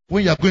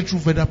 When you are going through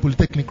Federal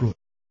Polytechnic Road.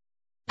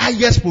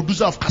 Highest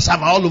producer of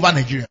cassava all over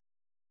Nigeria.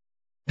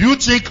 Do you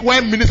think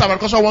when Minister of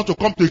Agriculture wants to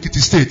come to Ekiti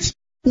State,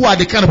 who are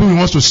the kind of people he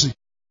wants to see?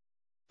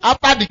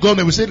 After the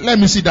government will say, let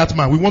me see that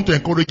man. We want to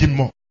encourage him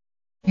more.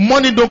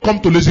 Money don't come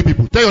to lazy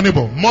people. Tell your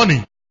neighbor,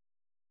 money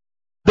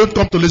don't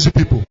come to lazy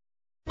people.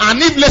 And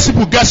if lazy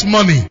people get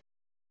money,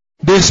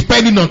 they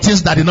spend it on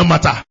things that do not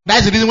matter.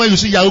 That's the reason when you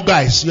see Yahoo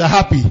guys, you are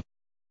happy.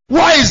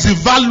 What is the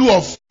value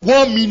of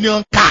 1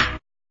 million car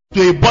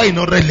to a boy in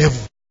other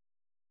level?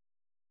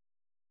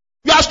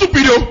 You are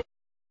stupid, though.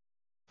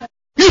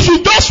 You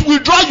should just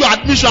withdraw your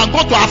admission and go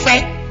to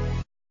Afe.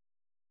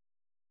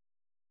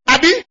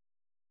 Abi?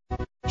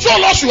 So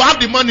long you have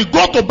the money,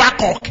 go to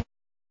Bangkok.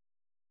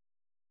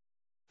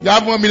 You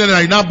have 1 million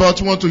and you now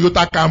bought one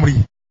Toyota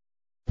Camry.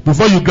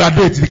 Before you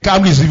graduate, the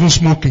Camry is even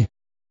smoking.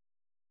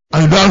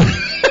 And you don't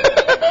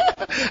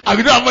and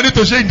you don't have money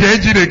to change the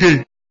engine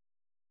again.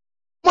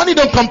 Money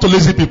don't come to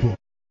lazy people.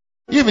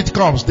 If it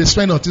comes, they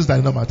spend on things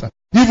that don't matter.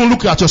 Even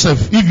look at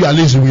yourself. If you are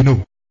lazy, we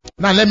know.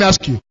 Now let me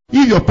ask you.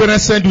 If your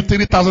parents send you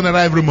 3,000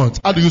 naira every month,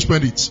 how do you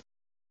spend it?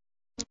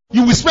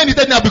 You will spend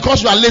it now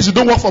because you are lazy,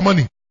 don't work for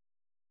money.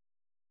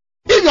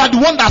 If you are the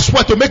one that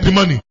sweat to make the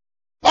money,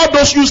 all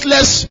those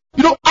useless,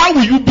 how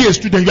will you be a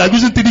student? You are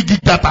using 3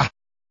 gig data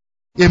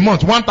a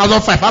month,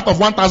 1,500 out of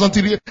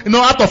 1,003,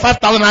 out of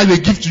 5,000 I will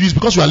give to you is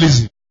because you are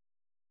lazy.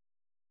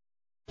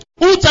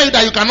 Who tell you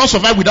that you cannot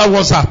survive without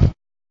WhatsApp?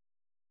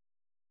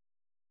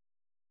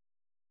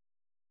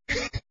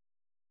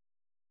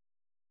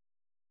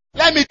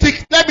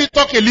 Let me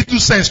talk a little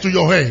sense to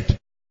your head.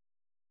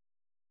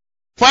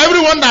 For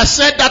everyone that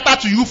sent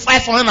data to you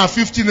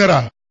 550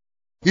 naira,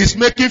 is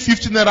making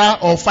 50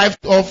 naira or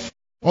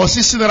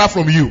 60 naira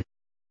from you.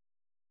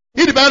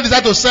 If the bank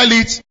decides to sell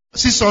it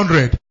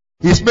 600,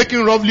 he's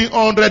making roughly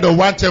 100 or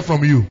 110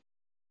 from you.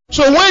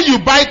 So when you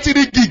buy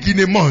 3 gig in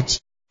a month,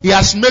 he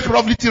has made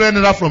roughly 300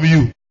 naira from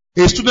you.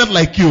 A student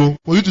like you,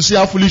 for you to see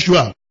how foolish you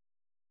are.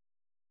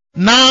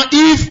 Now,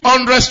 if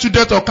 100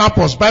 students on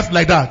campus buy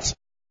like that,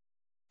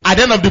 at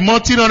the end of the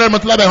month, 300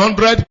 multiplied by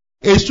 100,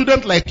 a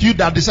student like you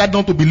that decide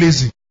not to be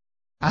lazy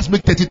has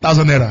made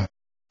 30,000 naira.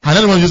 And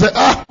then when you say,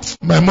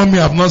 my mommy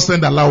have not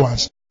sent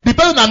allowance. The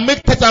person that make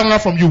 30,000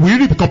 naira from you, will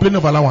you be complaining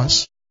of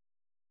allowance?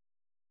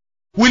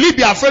 Will he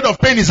be afraid of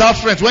paying his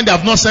house rent when they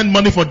have not sent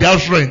money for the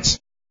house rent?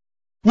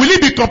 Will he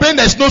be complaining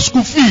there is no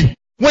school fee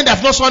when they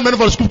have not sent money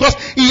for the school? Because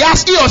he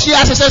or she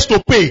has access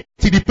to pay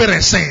till the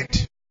parents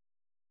send.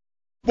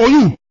 For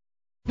you,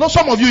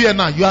 some of you here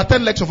now, you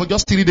attend lecture for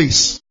just 3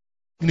 days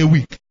in a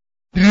week.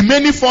 The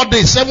remaining 4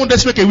 days, 7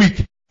 days make a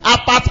week.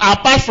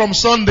 Apart from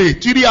Sunday,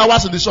 3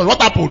 hours in the sun.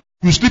 What happened?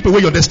 You sleep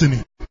away your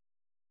destiny.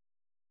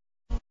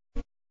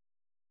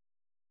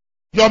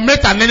 Your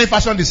mate are learning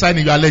fashion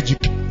designing, you are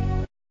allergic.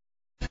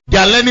 They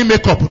are learning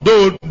makeup,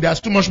 though there's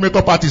too much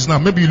makeup artists now.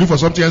 Maybe you look for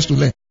something else to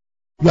learn.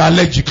 You are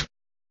allergic.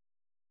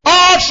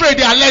 All trade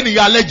they are learning, you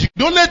are allergic.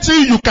 The only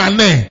thing you can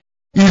learn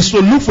is to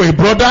look for a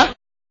brother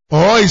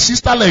or a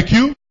sister like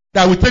you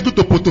that will take you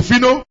to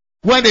Portofino.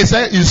 When they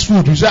say it's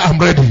food, you say, I'm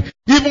ready.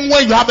 Even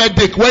when you have a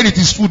headache, when it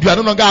is food, you are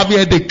no longer having a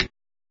headache.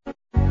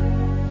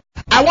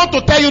 I want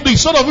to tell you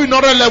this, sort of in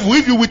another level,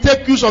 if you will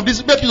make use of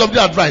this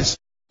advice,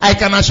 I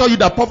can assure you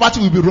that poverty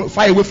will be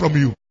far away from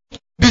you.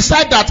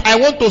 Decide that I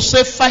want to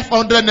save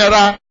 500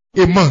 naira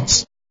a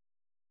month.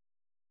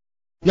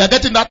 You are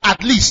getting that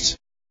at least.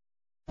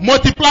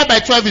 Multiply by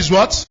 12 is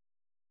what?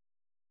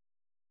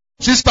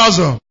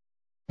 6,000.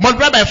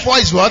 Multiply by 4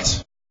 is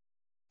what?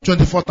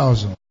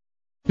 24,000.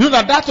 You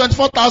know that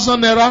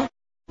 24,000 naira,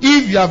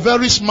 if you are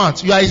very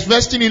smart, you are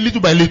investing in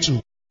little by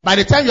little. By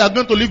the time you are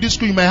going to leave this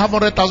school, you might have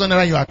 100,000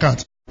 naira in your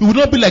account. You will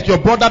not be like your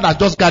brother that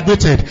just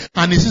graduated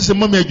and he says,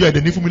 "Mommy, I enjoy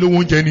the new family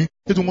won't journey."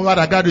 No,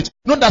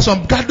 that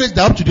some graduates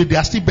that up to date, they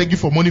are still begging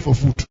for money for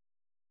food.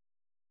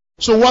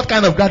 So what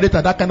kind of graduate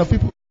are that kind of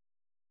people?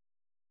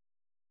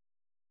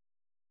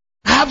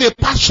 I have a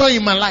passion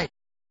in my life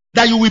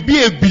that you will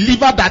be a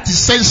believer that is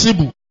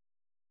sensible.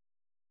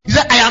 He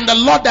said, I am the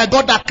Lord thy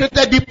God that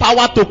created the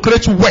power to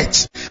create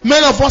wealth.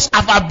 Many of us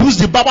have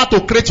abused the power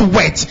to create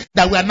wealth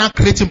that we are now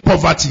creating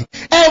poverty.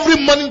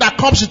 Every money that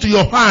comes into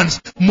your hands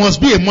must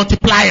be a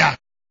multiplier.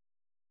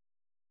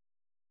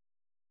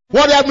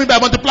 What do I mean by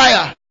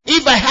multiplier?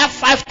 If I have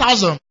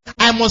 5,000,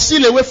 I must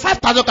seal away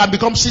 5,000 can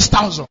become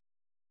 6,000.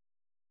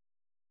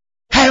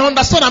 I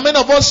understand that many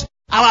of us,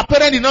 our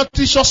parents did not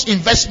teach us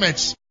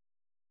investments.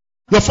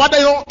 Your father,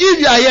 if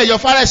you are here, your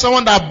father is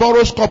someone that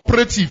borrows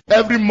cooperative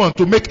every month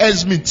to make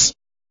ends meet.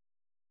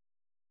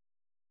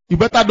 You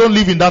better don't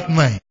live in that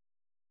mind.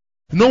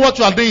 You know what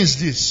you are doing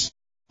is this.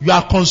 You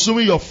are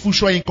consuming your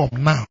future income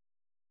now.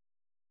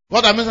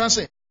 What I mean to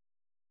say?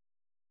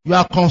 You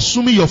are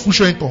consuming your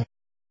future income.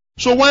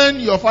 So when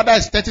your father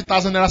is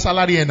 30,000 naira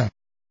salary earner,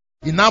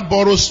 he now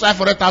borrows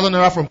 500,000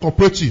 naira from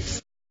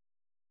cooperative,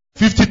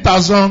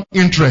 50,000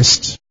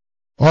 interest,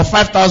 or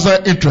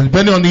 5,000 interest,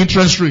 depending on the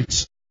interest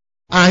rate.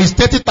 And his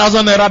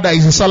 30,000 naira that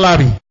is his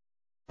salary,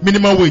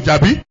 minimum wage,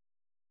 Abi.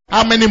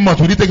 How many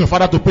months will it take your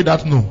father to pay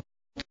that? No.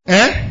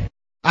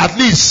 At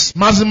least,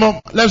 maximum,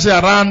 let's say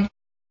around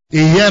a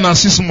year and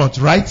 6 months,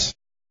 right?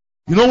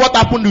 You know what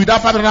happened with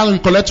that 500,000 we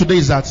collect today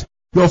is that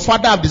your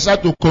father have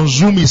decided to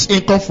consume his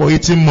income for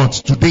 18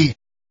 months today.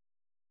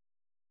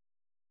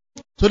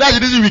 So that's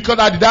the reason we call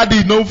that the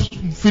daddy no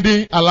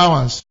feeding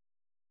allowance.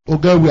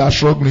 Okay, we are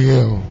struggling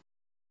here.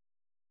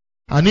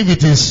 And if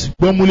it is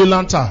Pomuli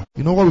Lanta,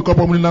 you know what we call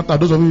Pomuli Lanta,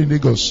 those of you in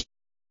Lagos.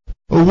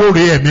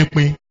 Make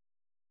me.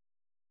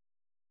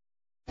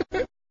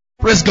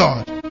 Praise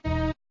God.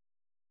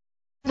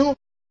 No,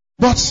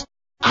 but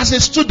as a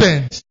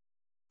student,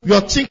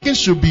 your thinking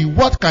should be,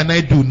 what can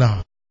I do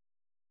now?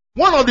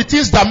 One of the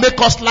things that make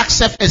us lack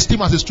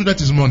self-esteem as a student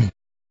is money.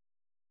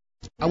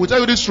 I will tell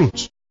you this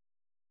truth.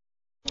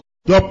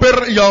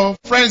 Your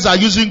friends are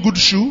using good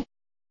shoe.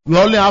 We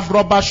only have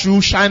rubber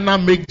shoe, China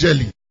make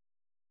jelly.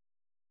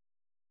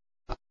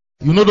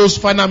 You know those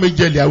China make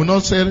jelly? I will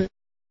not say it.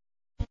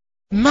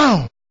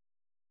 Now,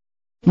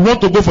 you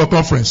want to go for a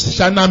conference,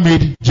 China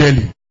made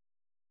jelly.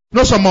 You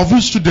know some of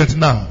you students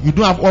now, you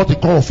don't have what they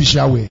call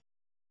official wear.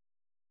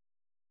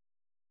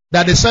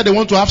 That they said they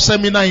want to have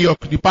seminar in your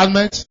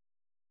department,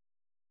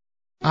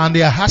 and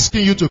they are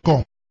asking you to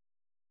come.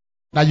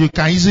 That you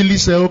can easily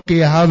say,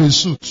 okay, I have a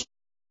suit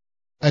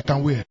I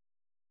can wear.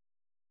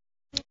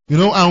 You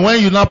know, and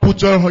when you now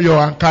put on your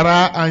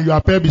Ankara and you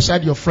appear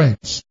beside your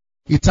friends,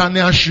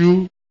 Italian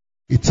shoe,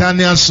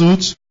 Italian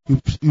suit,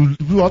 you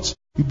do what?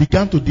 You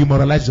began to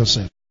demoralize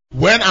yourself.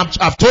 When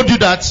I've told you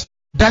that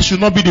should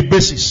not be the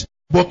basis.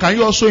 But can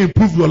you also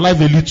improve your life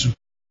a little?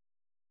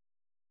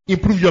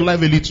 Improve your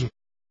life a little.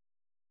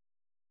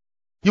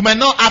 You might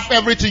not have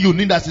everything you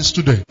need as a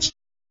student,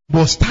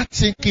 but start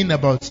thinking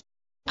about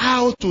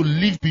how to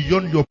live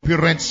beyond your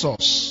parents'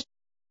 source.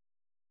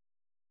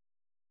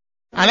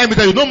 And let me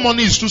tell you, no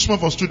money is too small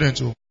for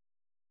students. Oh.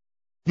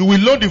 You will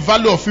know the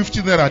value of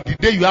 50 naira the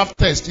day you have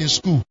test in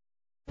school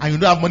and you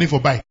don't have money for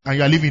bike and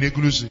you are living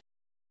inclusive.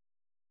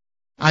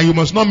 And you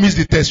must not miss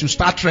the test. You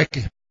start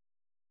trekking.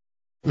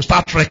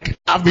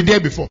 I've been there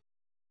before.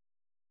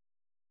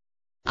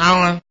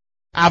 And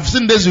I've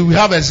seen this, we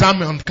have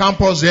exam on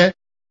campus there,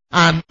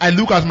 and I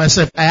look at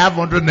myself, I have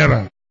 100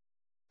 naira.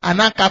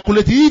 And I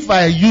calculate, if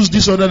I use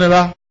this 100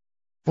 naira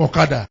for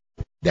Okada,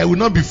 there will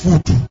not be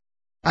food.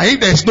 And if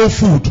there is no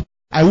food,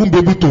 I won't be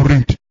able to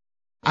read.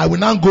 I will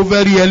now go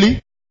very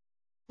early,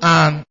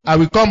 and I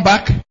will come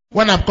back.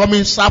 When I'm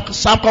coming,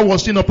 SAPCO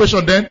was in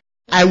operation then,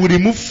 I will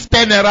remove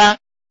 10 naira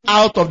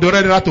out of the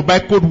 100 naira to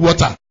buy cold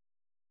water.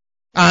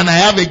 And I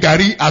have a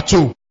gari at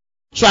home.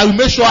 So I will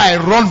make sure I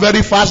run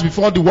very fast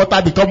before the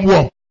water become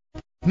warm.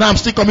 Now I'm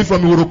still coming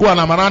from Uroko and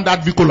I'm around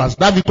that Vicolas.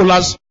 That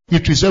Vicolas,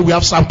 it said we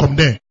have SAPCOM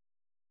there.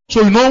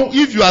 So you know,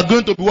 if you are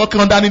going to be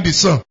walking underneath the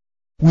sun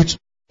with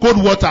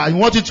cold water and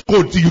you want it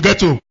cold till you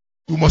get home,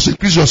 you must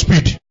increase your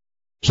speed.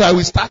 So I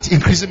will start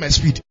increasing my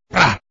speed.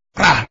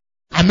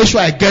 And make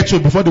sure I get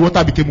home before the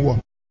water became warm.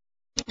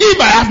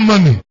 If I have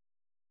money,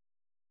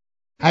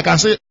 I can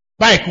say,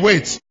 bike,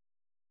 wait.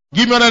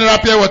 Give me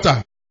another pure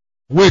water.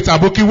 Wait,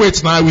 Aboki,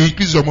 wait now, I will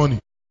increase your money.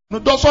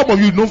 No, some of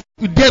you know,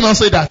 you dare not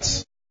say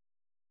that.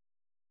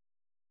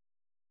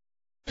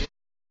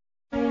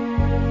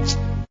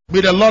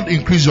 May the Lord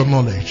increase your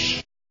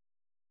knowledge.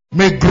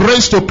 May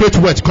grace to create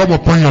wealth come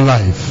upon your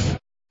life.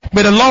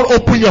 May the Lord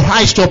open your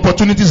eyes to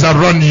opportunities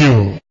around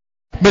you.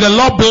 May the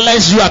Lord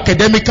bless you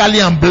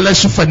academically and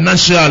bless you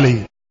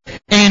financially.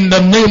 In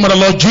the name of the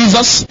Lord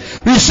Jesus,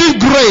 receive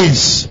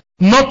grace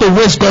not to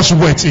waste God's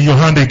wealth in your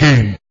hand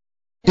again.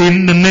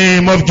 In the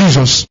name of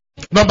Jesus.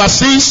 Number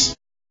 6,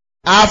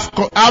 have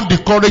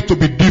the courage to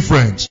be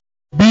different.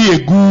 Be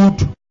God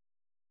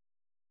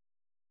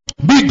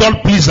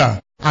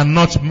pleaser and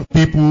not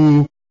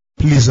people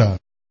pleaser.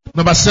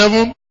 Number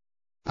 7,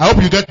 I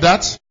hope you get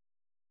that.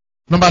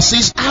 Number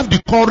 6, have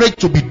the courage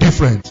to be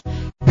different.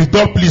 Be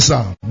God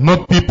pleaser,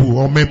 not people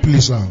or men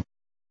pleaser.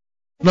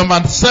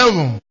 Number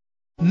 7,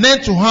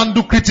 learn to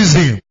handle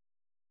criticism.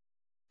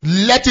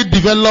 Let it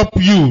develop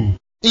you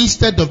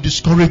instead of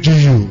discouraging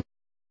you.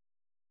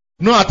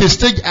 No, at a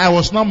stage, I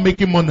was not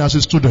making money as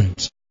a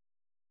student.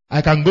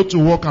 I can go to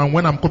work and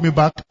when I'm coming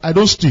back, I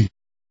don't stay.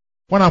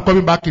 When I'm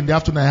coming back in the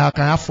afternoon, I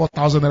can have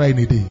 4,000 naira in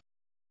a day.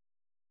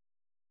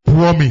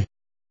 Poor me.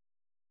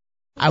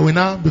 I will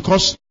now,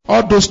 because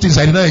all those things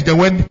I did not enjoy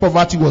when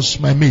poverty was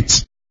my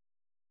mate.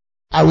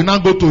 I will now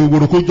go to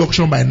Iworoko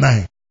Junction by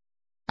 9.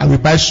 I will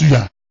buy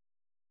suya.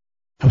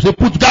 I will say,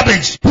 put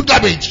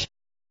garbage.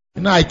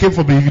 You know, I came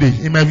from a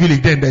village. In my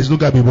village then, there is no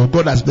garbage, but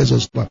God has blessed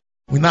us.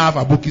 We now have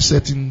a Aboki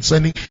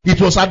sending.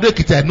 It was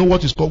Adekita, I know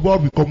what is called,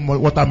 what we call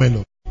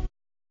watermelon. It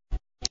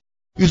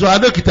was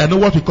Adekita, I know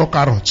what we call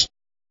carrots.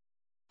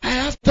 I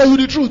have to tell you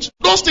the truth.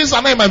 Those things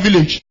are not in my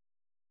village.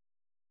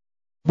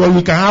 But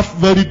we can have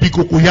very big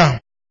cocoyam.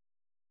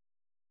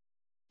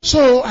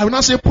 So, I will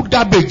not say put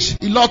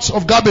garbage, lots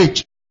of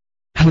garbage.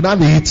 I will not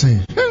be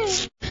eating.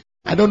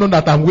 I don't know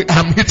that I'm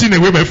eating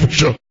away my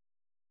future.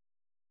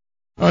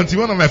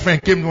 Until one of my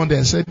friends came one day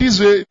and said, this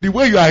way, the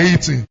way you are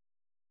eating,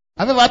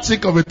 I never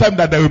think of a time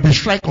that there will be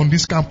strike on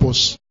this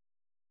campus.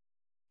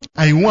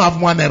 And you won't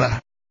have 1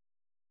 naira.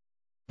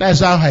 That is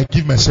how I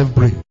give myself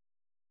break.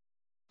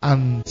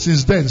 And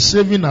since then,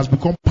 saving has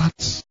become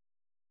part.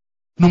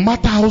 No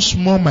matter how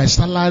small my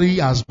salary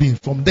has been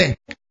from then,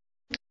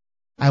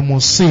 I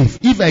must save.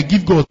 If I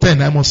give God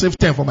 10, I must save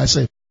 10 for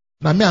myself.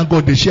 Now me and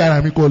God, they share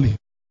amicably.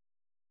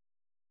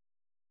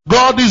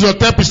 God, this is your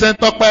 10%,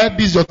 Tokwe,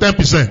 this is your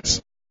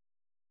 10%.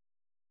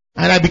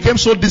 And I became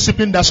so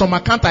disciplined that some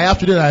account I have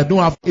today that I don't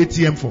have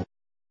ATM for.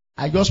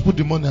 I just put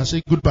the money and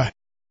say goodbye.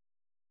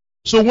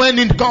 So when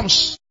it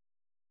comes,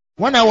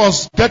 when I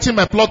was getting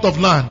my plot of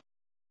land,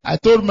 I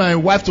told my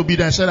wife to be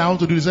there and said, I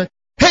want to do this. Said,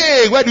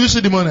 hey, where do you see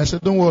the money? I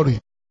said, don't worry.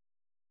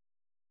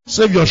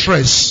 Save your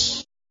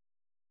stress.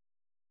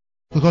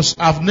 Because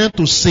I've learned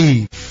to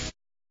save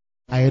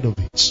ahead of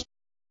it.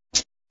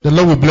 The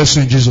Lord will bless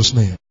you in Jesus'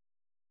 name.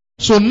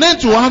 So learn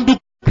to handle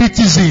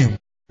criticism.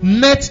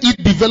 Let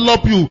it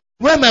develop you.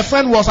 When my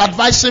friend was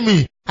advising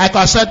me, I could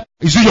have said,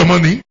 is it your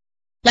money?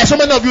 Like so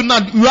many of you now,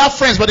 you have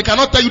friends, but they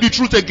cannot tell you the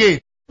truth again.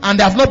 And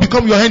they have not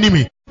become your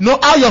enemy. You know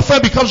how your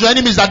friend becomes your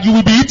enemy is that you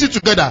will be eating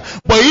together.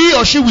 But he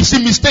or she will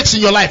see mistakes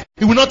in your life.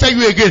 He will not tell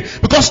you again.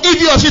 Because if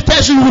he or she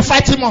tells you, you will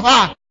fight him or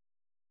her.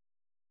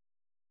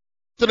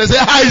 So they say,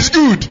 he's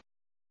good.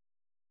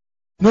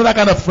 You know that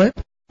kind of friend?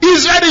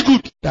 He's very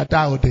good. That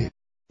all day.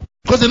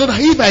 Because they know that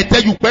if I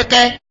tell you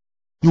quicker,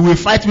 you will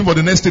fight me for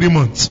the next 3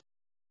 months.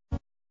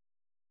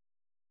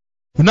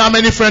 You know how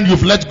many friends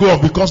you've let go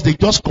of because they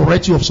just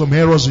correct you of some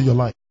errors in your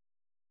life.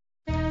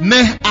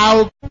 Know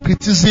how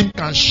criticism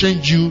can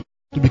change you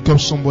to become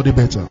somebody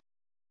better.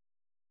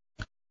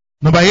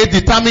 Number 8,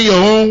 determine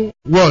your own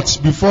words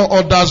before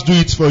others do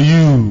it for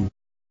you.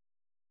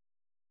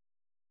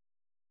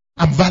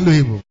 I'm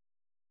valuable.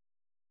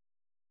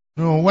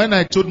 You know, when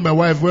I told my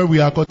wife where we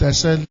are caught, I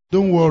said,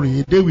 don't worry,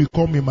 a day will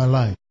come in my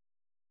life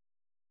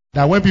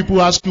that when people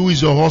ask you who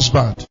is your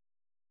husband,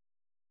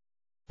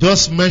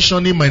 just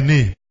mentioning my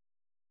name.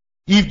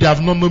 If they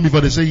have not known me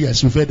before, they say,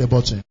 yes, you've heard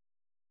about him.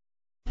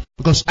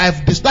 Because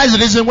that's the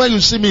reason when you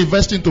see me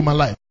invest into my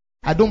life,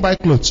 I don't buy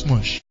clothes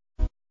much.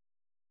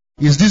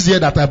 It's this year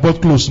that I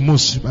bought clothes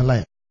most in my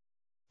life.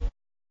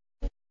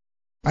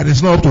 And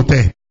it's not up to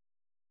 10.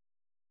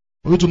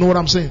 For you to know what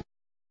I'm saying.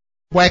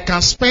 But I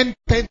can spend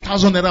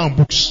 10,000 naira on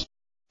books.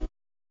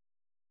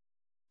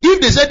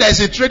 If they say there is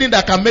a trading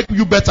that can make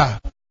you better,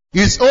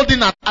 it's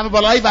holding at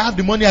Amibala. If I have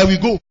the money, I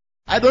will go.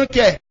 I don't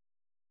care.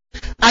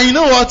 And you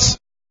know what?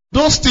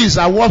 Those things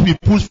are what will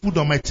put food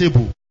on my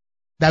table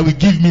that will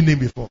give me name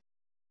before.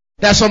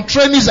 There are some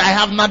trainings I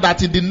have now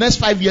that in the next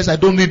 5 years I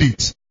don't need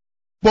it.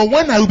 But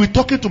when I will be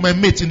talking to my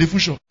mates in the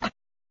future,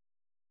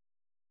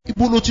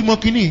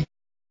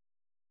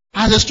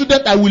 as a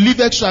student I will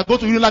leave extra, I go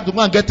to UNILAG to go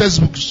and get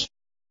textbooks.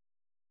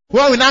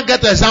 When we now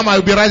get the exam, I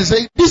will be writing,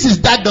 say, this is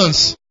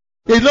Dagons.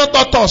 They not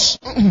taught us.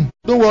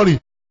 Don't worry.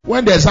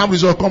 When the exam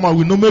result come out,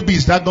 we know maybe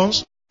it's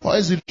Dagons or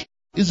is it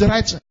the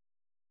right thing.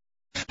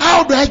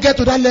 How do I get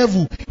to that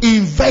level?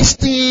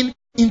 Investing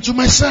into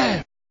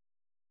myself.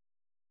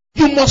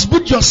 You must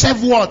put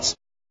yourself what?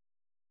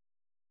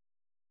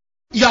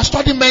 You are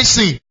studying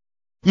medicine.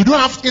 You don't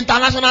have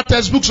international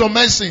textbooks on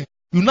medicine.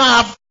 You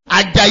now have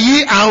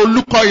Ajayi and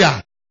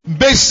Olukoya,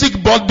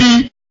 basic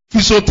body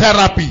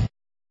physiotherapy.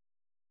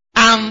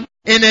 And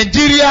in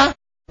Nigeria,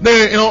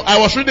 I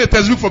was reading a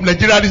textbook from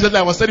Nigeria recently.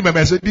 I was telling my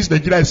message, this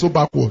Nigeria is so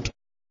backward.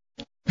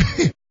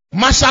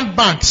 Merchant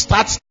Bank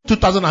starts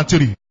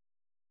 2003.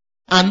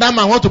 And that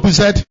man want to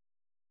present, is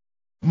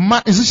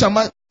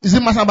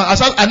it Merchant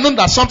Bank? I know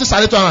that something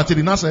started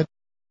 2003. Now said,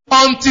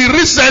 until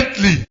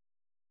recently,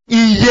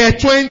 in year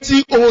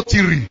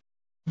 2003,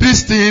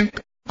 this thing,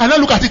 and I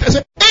look at it and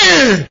say,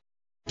 hey,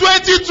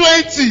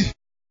 2020,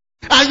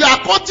 and you are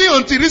quoting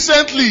until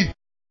recently,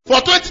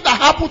 for 20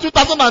 that happened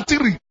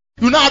 2003,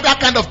 you now have that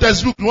kind of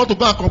textbook, you want to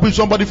go and compete with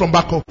somebody from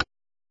Bangkok.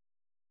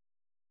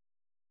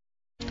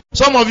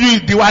 Some of you,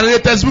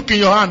 the textbook in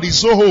your hand is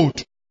so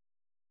old.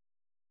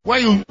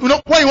 When you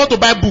want to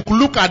buy a book,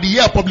 look at the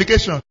year of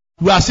publication.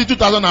 You are still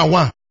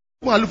 2001.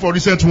 Go and look for a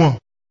recent one.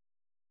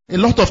 A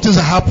lot of things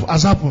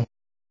has happened.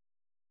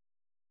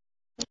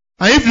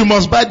 And if you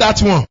must buy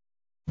that one,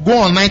 go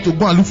online to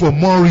go and look for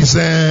more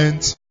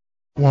recent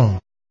one.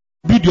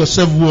 Build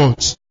yourself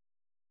words.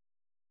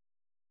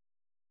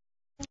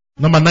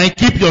 Number 9,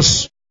 keep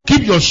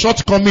your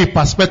shortcoming in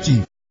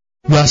perspective.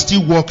 You are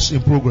still works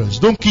in progress.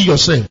 Don't kill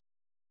yourself.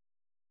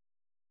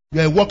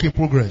 You are a work in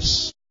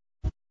progress.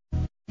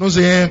 Don't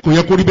say,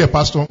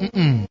 pastor.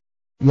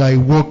 You are a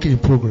work in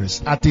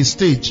progress. At a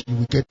stage, you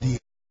will get there.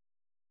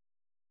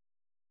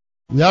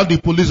 We have the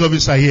police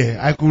officer here.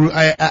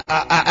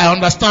 I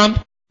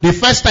understand. The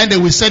first time they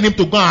will send him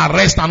to go and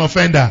arrest an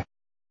offender,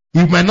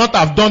 he might not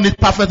have done it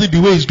perfectly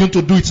the way he's going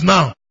to do it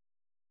now.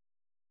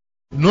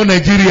 No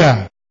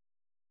Nigeria.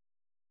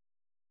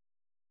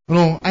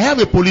 No, I have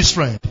a police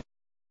friend.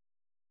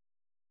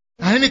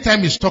 And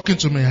anytime he's talking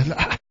to me, I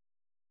say,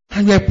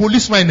 and you're a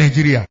policeman in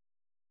Nigeria.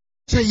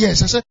 I said,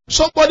 yes. I said,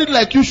 somebody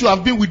like you should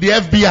have been with the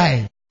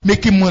FBI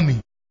making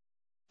money.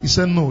 He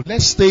said, no,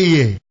 let's stay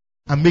here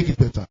and make it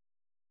better.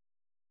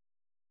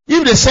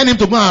 If they send him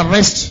to go and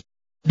arrest,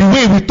 the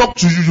way we talk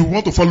to you, you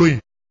want to follow him.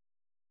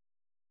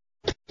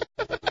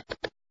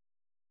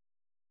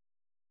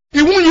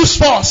 He won't use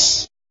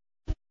force.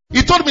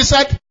 He told me, he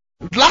said,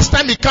 last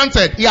time he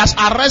counted, he has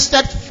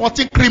arrested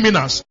 14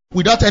 criminals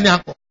without any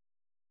alcohol.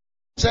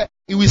 He said,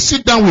 he will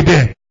sit down with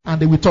them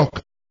and they will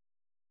talk.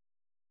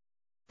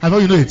 I know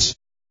you know it.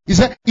 He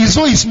said,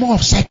 it's more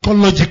of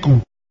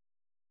psychological.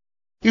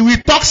 He will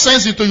talk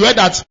sense into your head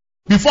that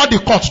before the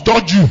court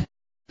judge you,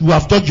 you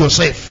have judged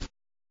yourself.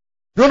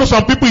 You know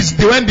some people is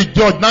when the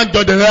judge now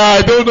judge them,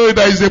 I don't know if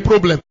there is a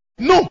problem.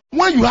 No,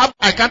 when you have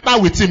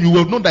encounter with him, you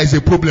will know there is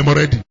a problem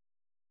already.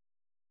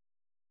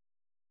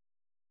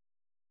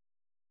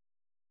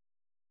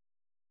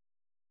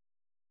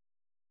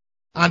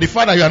 And the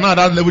fact that you are not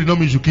at that level, it don't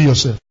mean you kill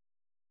yourself.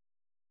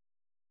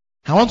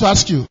 I want to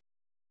ask you,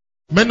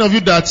 many of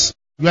you that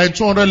you are in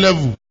 200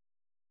 level,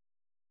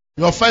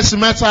 Your first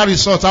semester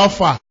results, how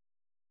far?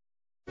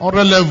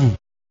 100 level.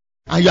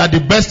 And you are the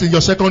best in your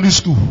secondary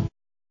school.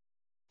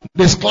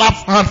 They clap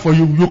hand for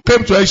you. You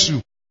came to SU.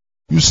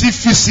 You see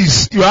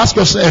physics. You ask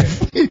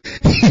yourself,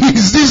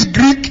 is this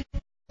Greek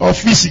or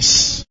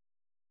physics?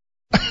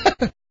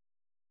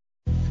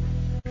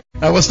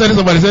 I was telling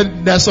somebody,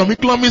 said, there are some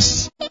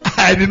economists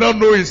I did not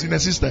know is in the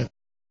system.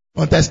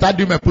 Until I started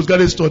doing my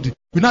postgraduate study.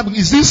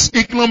 Is this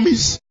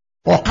economics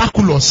or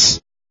calculus?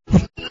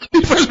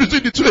 Difference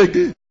between the two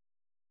again.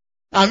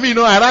 I mean,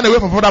 I ran away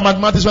from further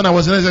mathematics when I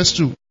was in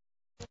SS2.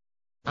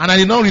 And I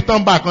did not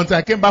return back until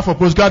I came back for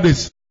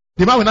postgraduate.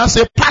 The man will now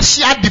say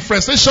partial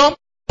differentiation,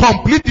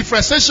 complete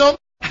differentiation.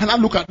 And I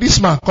look at this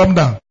man, come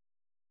down.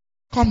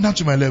 Come down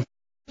to my level.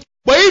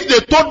 But if they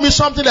told me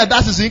something like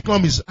that is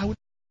economics, I would.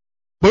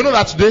 But you know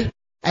that today,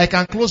 I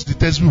can close the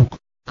textbook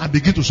and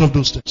begin to solve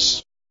those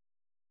things.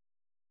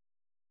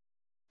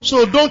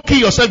 So don't kill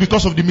yourself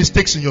because of the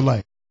mistakes in your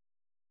life.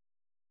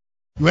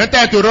 You enter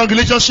into a wrong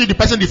relationship, the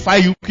person defy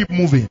you, keep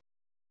moving.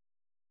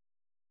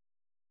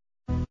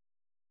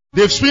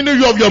 They've swindled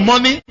you of your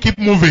money, keep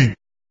moving.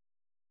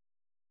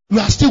 You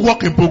are still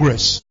work in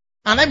progress.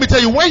 And let me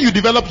tell you, when you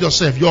develop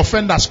yourself, your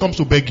offenders come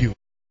to beg you.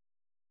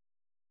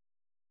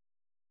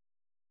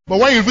 But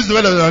when you refuse to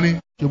develop your money,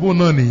 you won't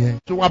know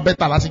anything. So what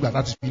better last thing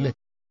that is feeling?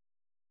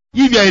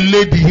 If you are a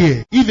lady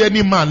here, if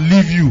any man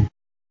leave you,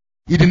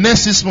 in the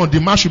next 6 months,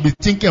 the man should be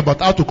thinking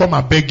about how to come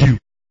and beg you.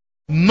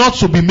 Not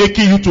to be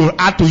making you to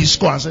add to his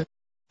score and say,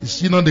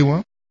 is he not the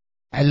one?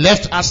 I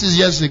left her 6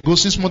 years ago,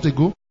 6 months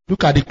ago.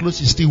 Look at the clothes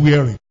he's still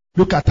wearing.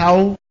 Look at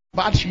how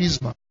bad she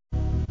is now. You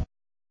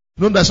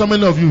know, there's so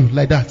many of you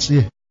like that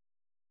here.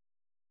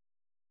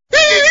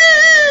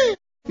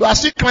 You are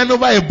still crying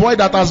over a boy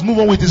that has moved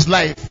on with his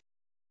life.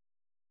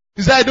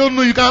 He said, I don't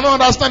know, you cannot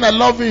understand, I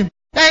love him.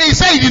 And he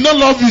said he did not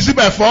love you, is it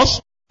by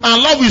force?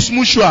 And love is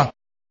mutual.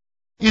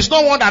 It's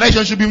not one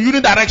direction, it should be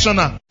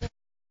unidirectional.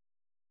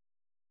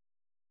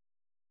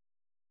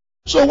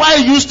 So why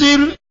you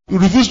still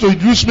refuse to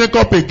use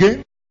makeup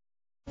again?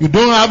 You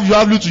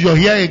have glue to your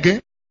hair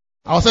again?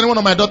 I was telling one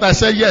of my daughters, I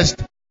said yes.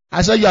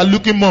 I said you are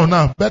looking more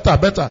now.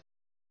 Better.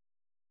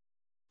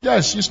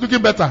 Yes, she's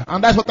looking better.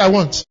 And that's what I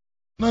want.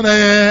 No,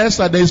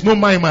 Esther, there is no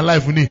man in my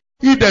life.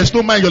 If there is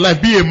no man in your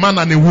life, be a man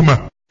and a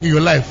woman in your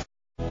life.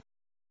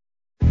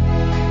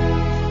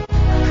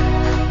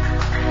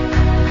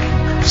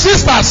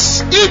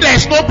 Sisters, if there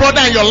is no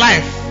brother in your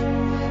life,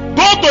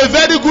 go to a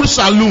very good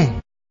salon.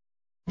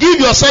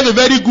 Give yourself a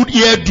very good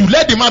hairdo.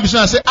 Let the man be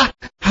saying and say, I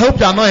hope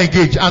you are not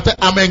engaged. And say,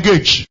 I'm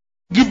engaged.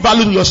 Give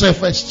value to yourself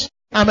first.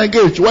 I'm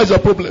engaged. What is your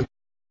problem?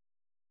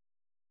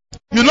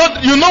 You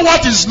know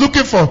what he's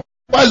looking for.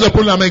 What is your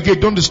problem? I'm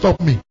engaged. Don't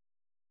disturb me.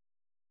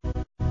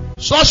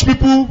 Such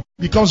people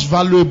becomes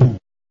valuable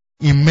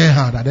in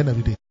manhood at the end of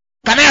the day.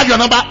 Can I have your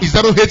number? Is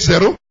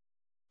 080?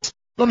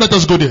 Don't let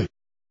us go there.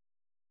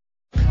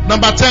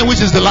 Number 10,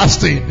 which is the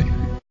last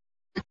thing.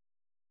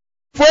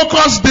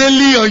 Focus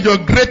daily on your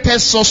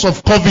greatest source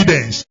of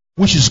confidence,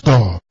 which is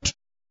God.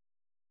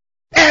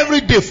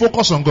 Every day,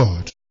 focus on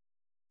God.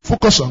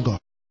 Focus on God.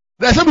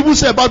 There are some people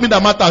say about me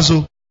that matters.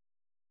 So,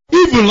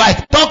 if you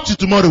like, talk to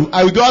tomorrow.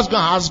 I will just go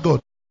and ask God.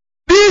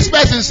 This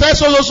person says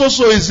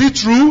so. Is it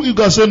true? You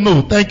God say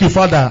no. Thank you,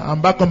 Father.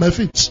 I'm back on my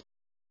feet.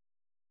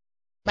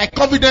 My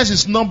confidence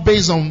is not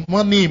based on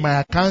money in my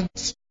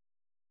account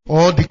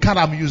or the card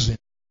I'm using.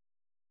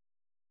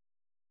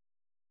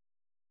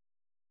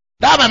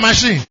 That's my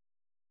machine.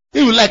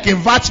 He will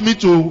invite me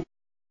to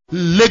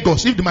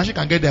Lagos. If the machine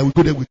can get there, we'll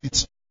go there with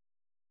it.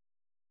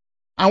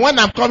 And when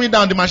I'm coming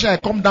down the machine, I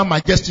come down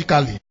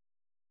majestically.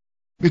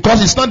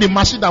 Because it's not the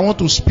machine that want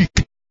to speak.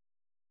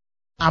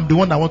 I'm the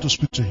one that want to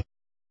speak to him.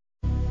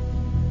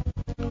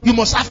 You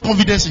must have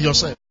confidence in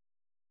yourself.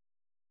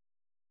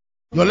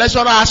 Your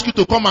lecturer asks you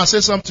to come and say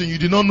something, you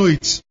did not know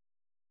it.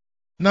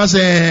 Now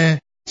say,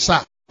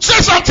 sir,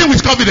 say something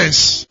with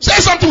confidence.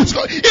 Say something with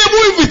confidence. Even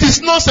if it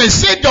is nonsense,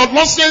 say your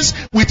nonsense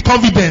with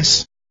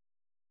confidence.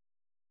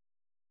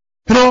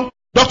 You know,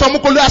 Dr.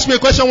 Mukolu asked me a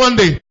question one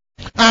day.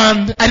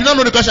 And I did not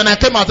know the question. I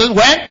came out and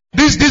said,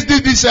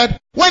 this said,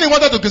 when he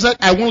wanted to, he said,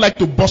 I won't like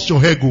to bust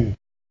your hair, go.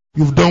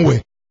 You've done well.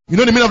 You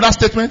know the meaning of that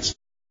statement?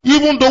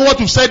 Even though what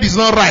you said is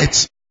not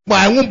right, but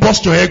I won't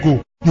bust your hair,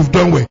 go. You've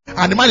done well.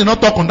 And the man did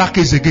not talk on that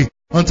case again.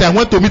 Until I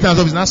went to meet him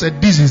and I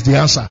said, this is the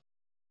answer.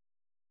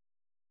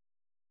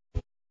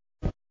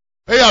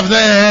 Hey, I've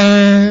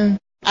said,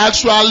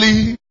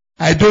 actually,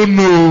 I don't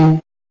know.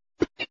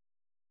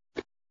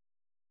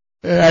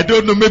 I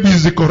don't know, maybe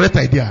it's the correct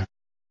idea.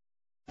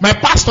 My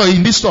pastor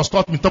in this church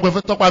taught me,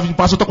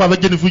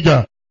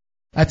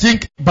 I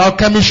think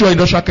biochemistry or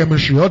industrial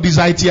chemistry, all these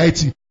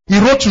IT. He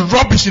wrote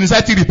rubbish in his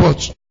IT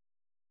report.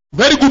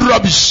 Very good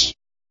rubbish.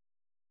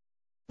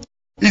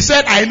 He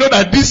said, I know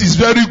that this is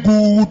very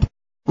good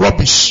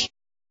rubbish.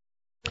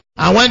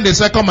 And when the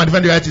second man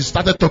defended the IT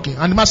started talking,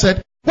 and the man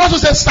said, what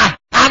was that, sir?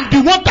 I'm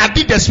the one that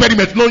did the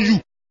experiment, not you.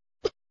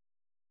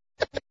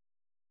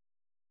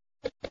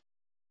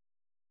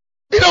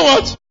 You know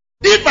what?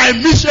 If I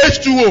mix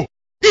H2O,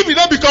 if it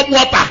don't become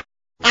water,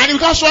 And you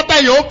can't sort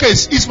out your own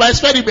case. It's my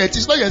experiment.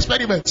 It's not your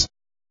experiment.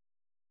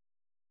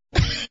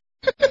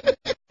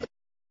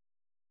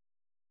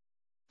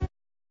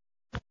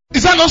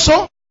 Is that not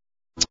so?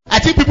 I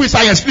think people in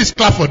science, please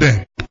clap for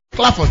them.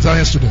 Clap for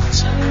science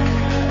students.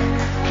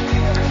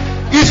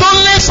 It's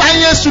only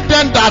science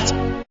students that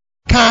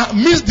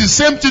can mix the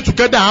same thing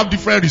together and have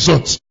different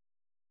results.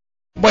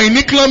 But in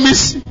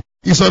economics,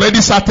 it's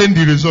already certain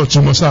the results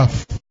you must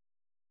have.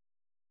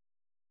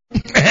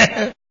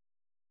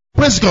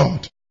 Praise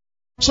God.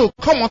 So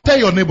come on, tell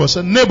your neighbor,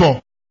 say, neighbor,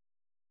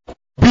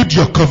 build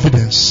your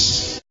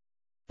confidence.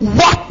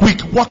 Walk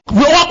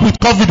with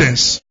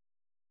confidence.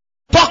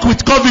 Talk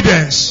with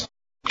confidence.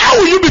 How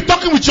will you be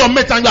talking with your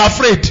mate and you are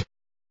afraid?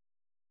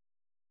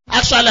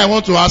 Actually, I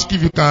want to ask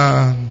if you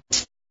can.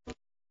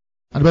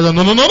 And the person,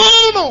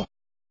 no.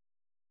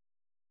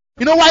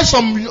 You know why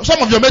some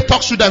of your mates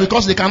talk to them?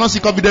 Because they cannot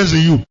see confidence in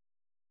you.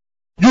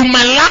 You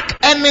might lack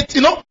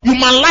anything, you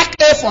might lack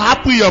air for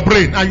apple in your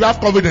brain and you have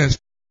confidence.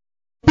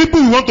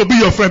 People who want to be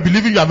your friend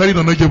believing you are very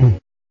knowledgeable.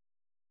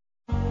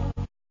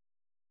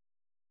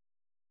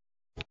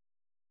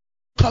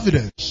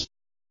 Confidence.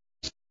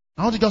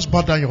 I want to just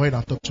bow down your head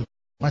and talk to you.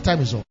 My time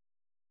is up.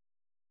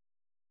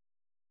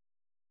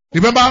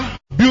 Remember,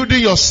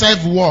 building your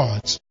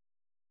self-worth.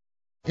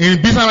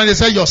 In business, when they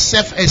say your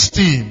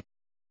self-esteem.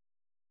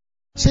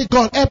 Say,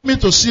 God, help me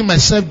to see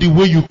myself the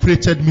way you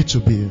created me to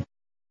be.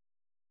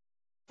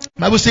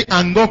 Bible says,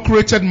 and God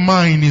created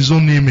man in his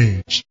own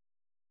image.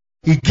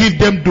 He gave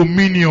them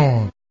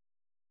dominion.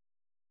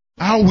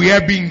 How will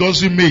I be in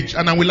God's image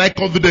and I will like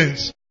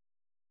confidence?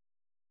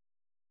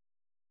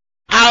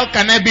 How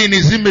can I be in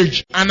his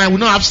image and I will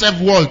not have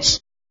self-worth?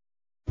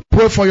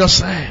 Pray for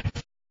yourself.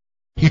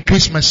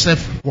 Increase my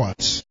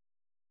self-worth.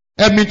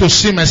 Help me to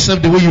see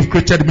myself the way you've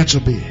created me to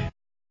be.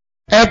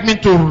 Help me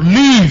to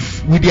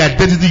live with the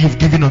identity you've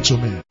given unto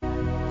me.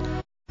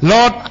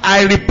 Lord,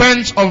 I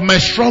repent of my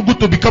struggle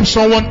to become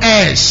someone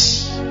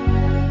else.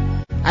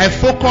 I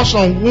focus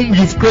on whom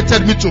you've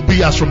created me to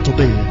be as from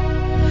today.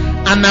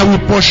 And I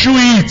will pursue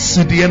it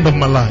to the end of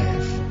my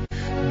life.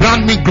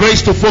 Grant me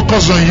grace to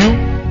focus on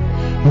you.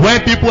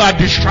 When people are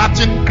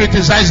distracting,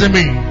 criticizing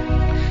me,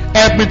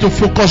 help me to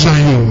focus on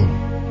you.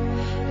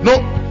 No,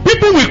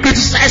 people will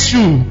criticize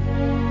you,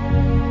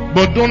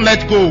 but don't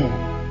let go.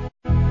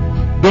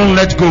 Don't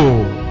let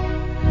go.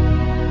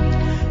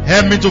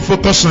 Help me to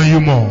focus on you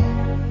more.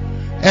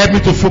 Help me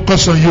to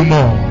focus on you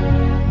more.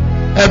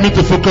 Help me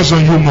to focus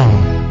on you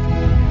more.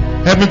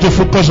 Help me to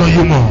focus on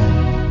you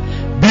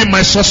more. Be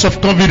my source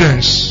of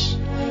confidence.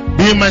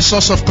 Be my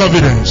source of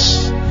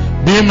confidence.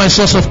 Be my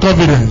source of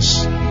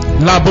confidence.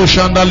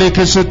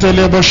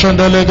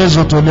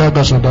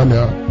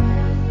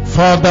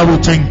 Father, we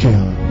thank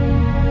you.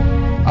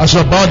 As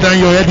you bow down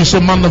your head, you say,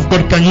 man of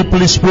God, can you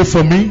please pray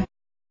for me?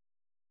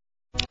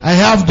 I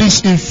have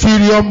these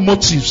inferior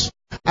motives.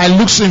 I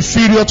look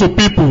inferior to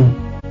people.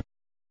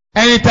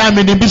 Anytime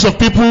in the midst of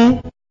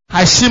people,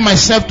 I see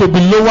myself to be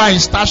lower in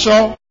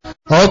stature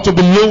or to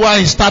be lower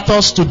in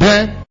status to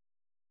them.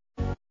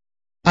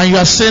 And you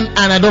are saying,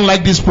 and I don't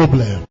like this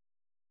problem.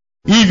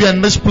 If you are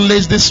in this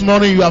place this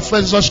morning, you are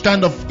facing such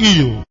kind of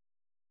ill.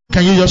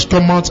 Can you just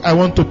come out? I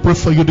want to pray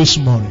for you this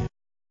morning.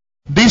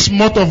 This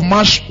month of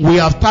March, we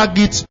have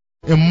targeted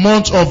a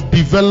month of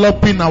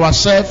developing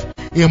ourselves,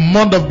 a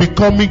month of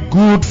becoming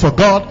good for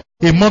God,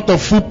 a month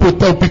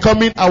of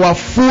becoming our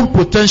full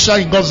potential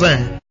in God's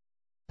hand.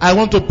 I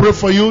want to pray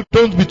for you.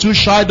 Don't be too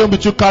shy. Don't be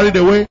too carried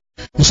away.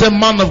 You say,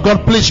 man of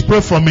God, please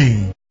pray for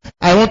me.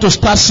 I want to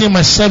start seeing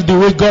myself the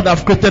way God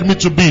has created me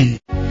to be.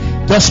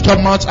 Just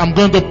come out. I'm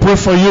going to pray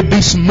for you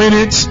this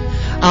minute.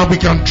 And we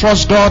can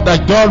trust God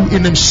that God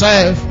in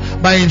himself,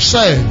 by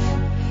himself,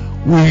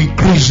 will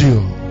increase you.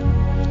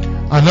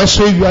 And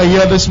also if you are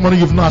here this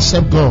morning, you've not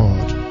accepted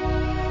God.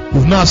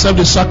 You've not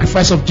accepted the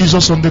sacrifice of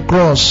Jesus on the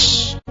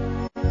cross.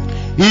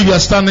 If you are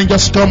standing,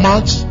 just come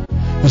out.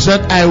 You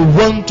said, I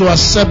want to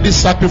accept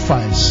this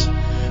sacrifice.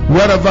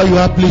 Wherever you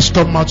are, please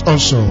come out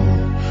also.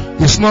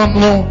 It's not,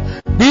 no,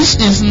 this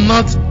is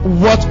not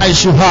what I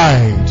should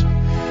hide.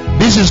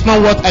 This is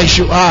not what I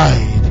should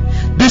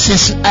hide. This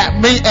is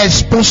me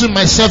exposing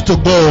myself to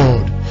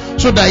God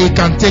so that he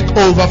can take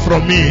over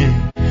from me.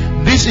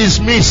 This is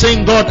me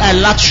saying, God, I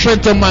lack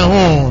strength on my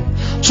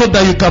own so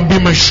that you can be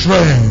my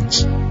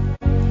strength.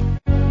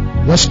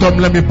 Just come,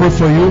 let me pray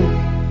for you.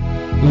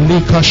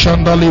 Lika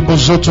shandali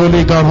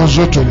bozotoli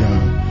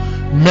garozotolia.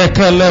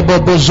 Mekele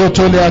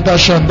bozotoli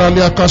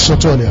agashandali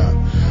akasotolia.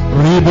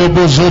 Ribo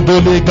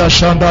bozodoli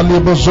gashandali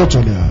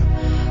bozotolia.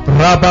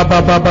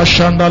 Rabababa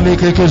shandali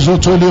keke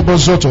zotoli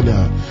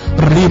bozotolia.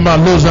 Rima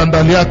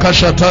lozandalia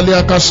kashatali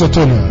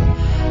akasotolia.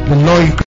 The Lord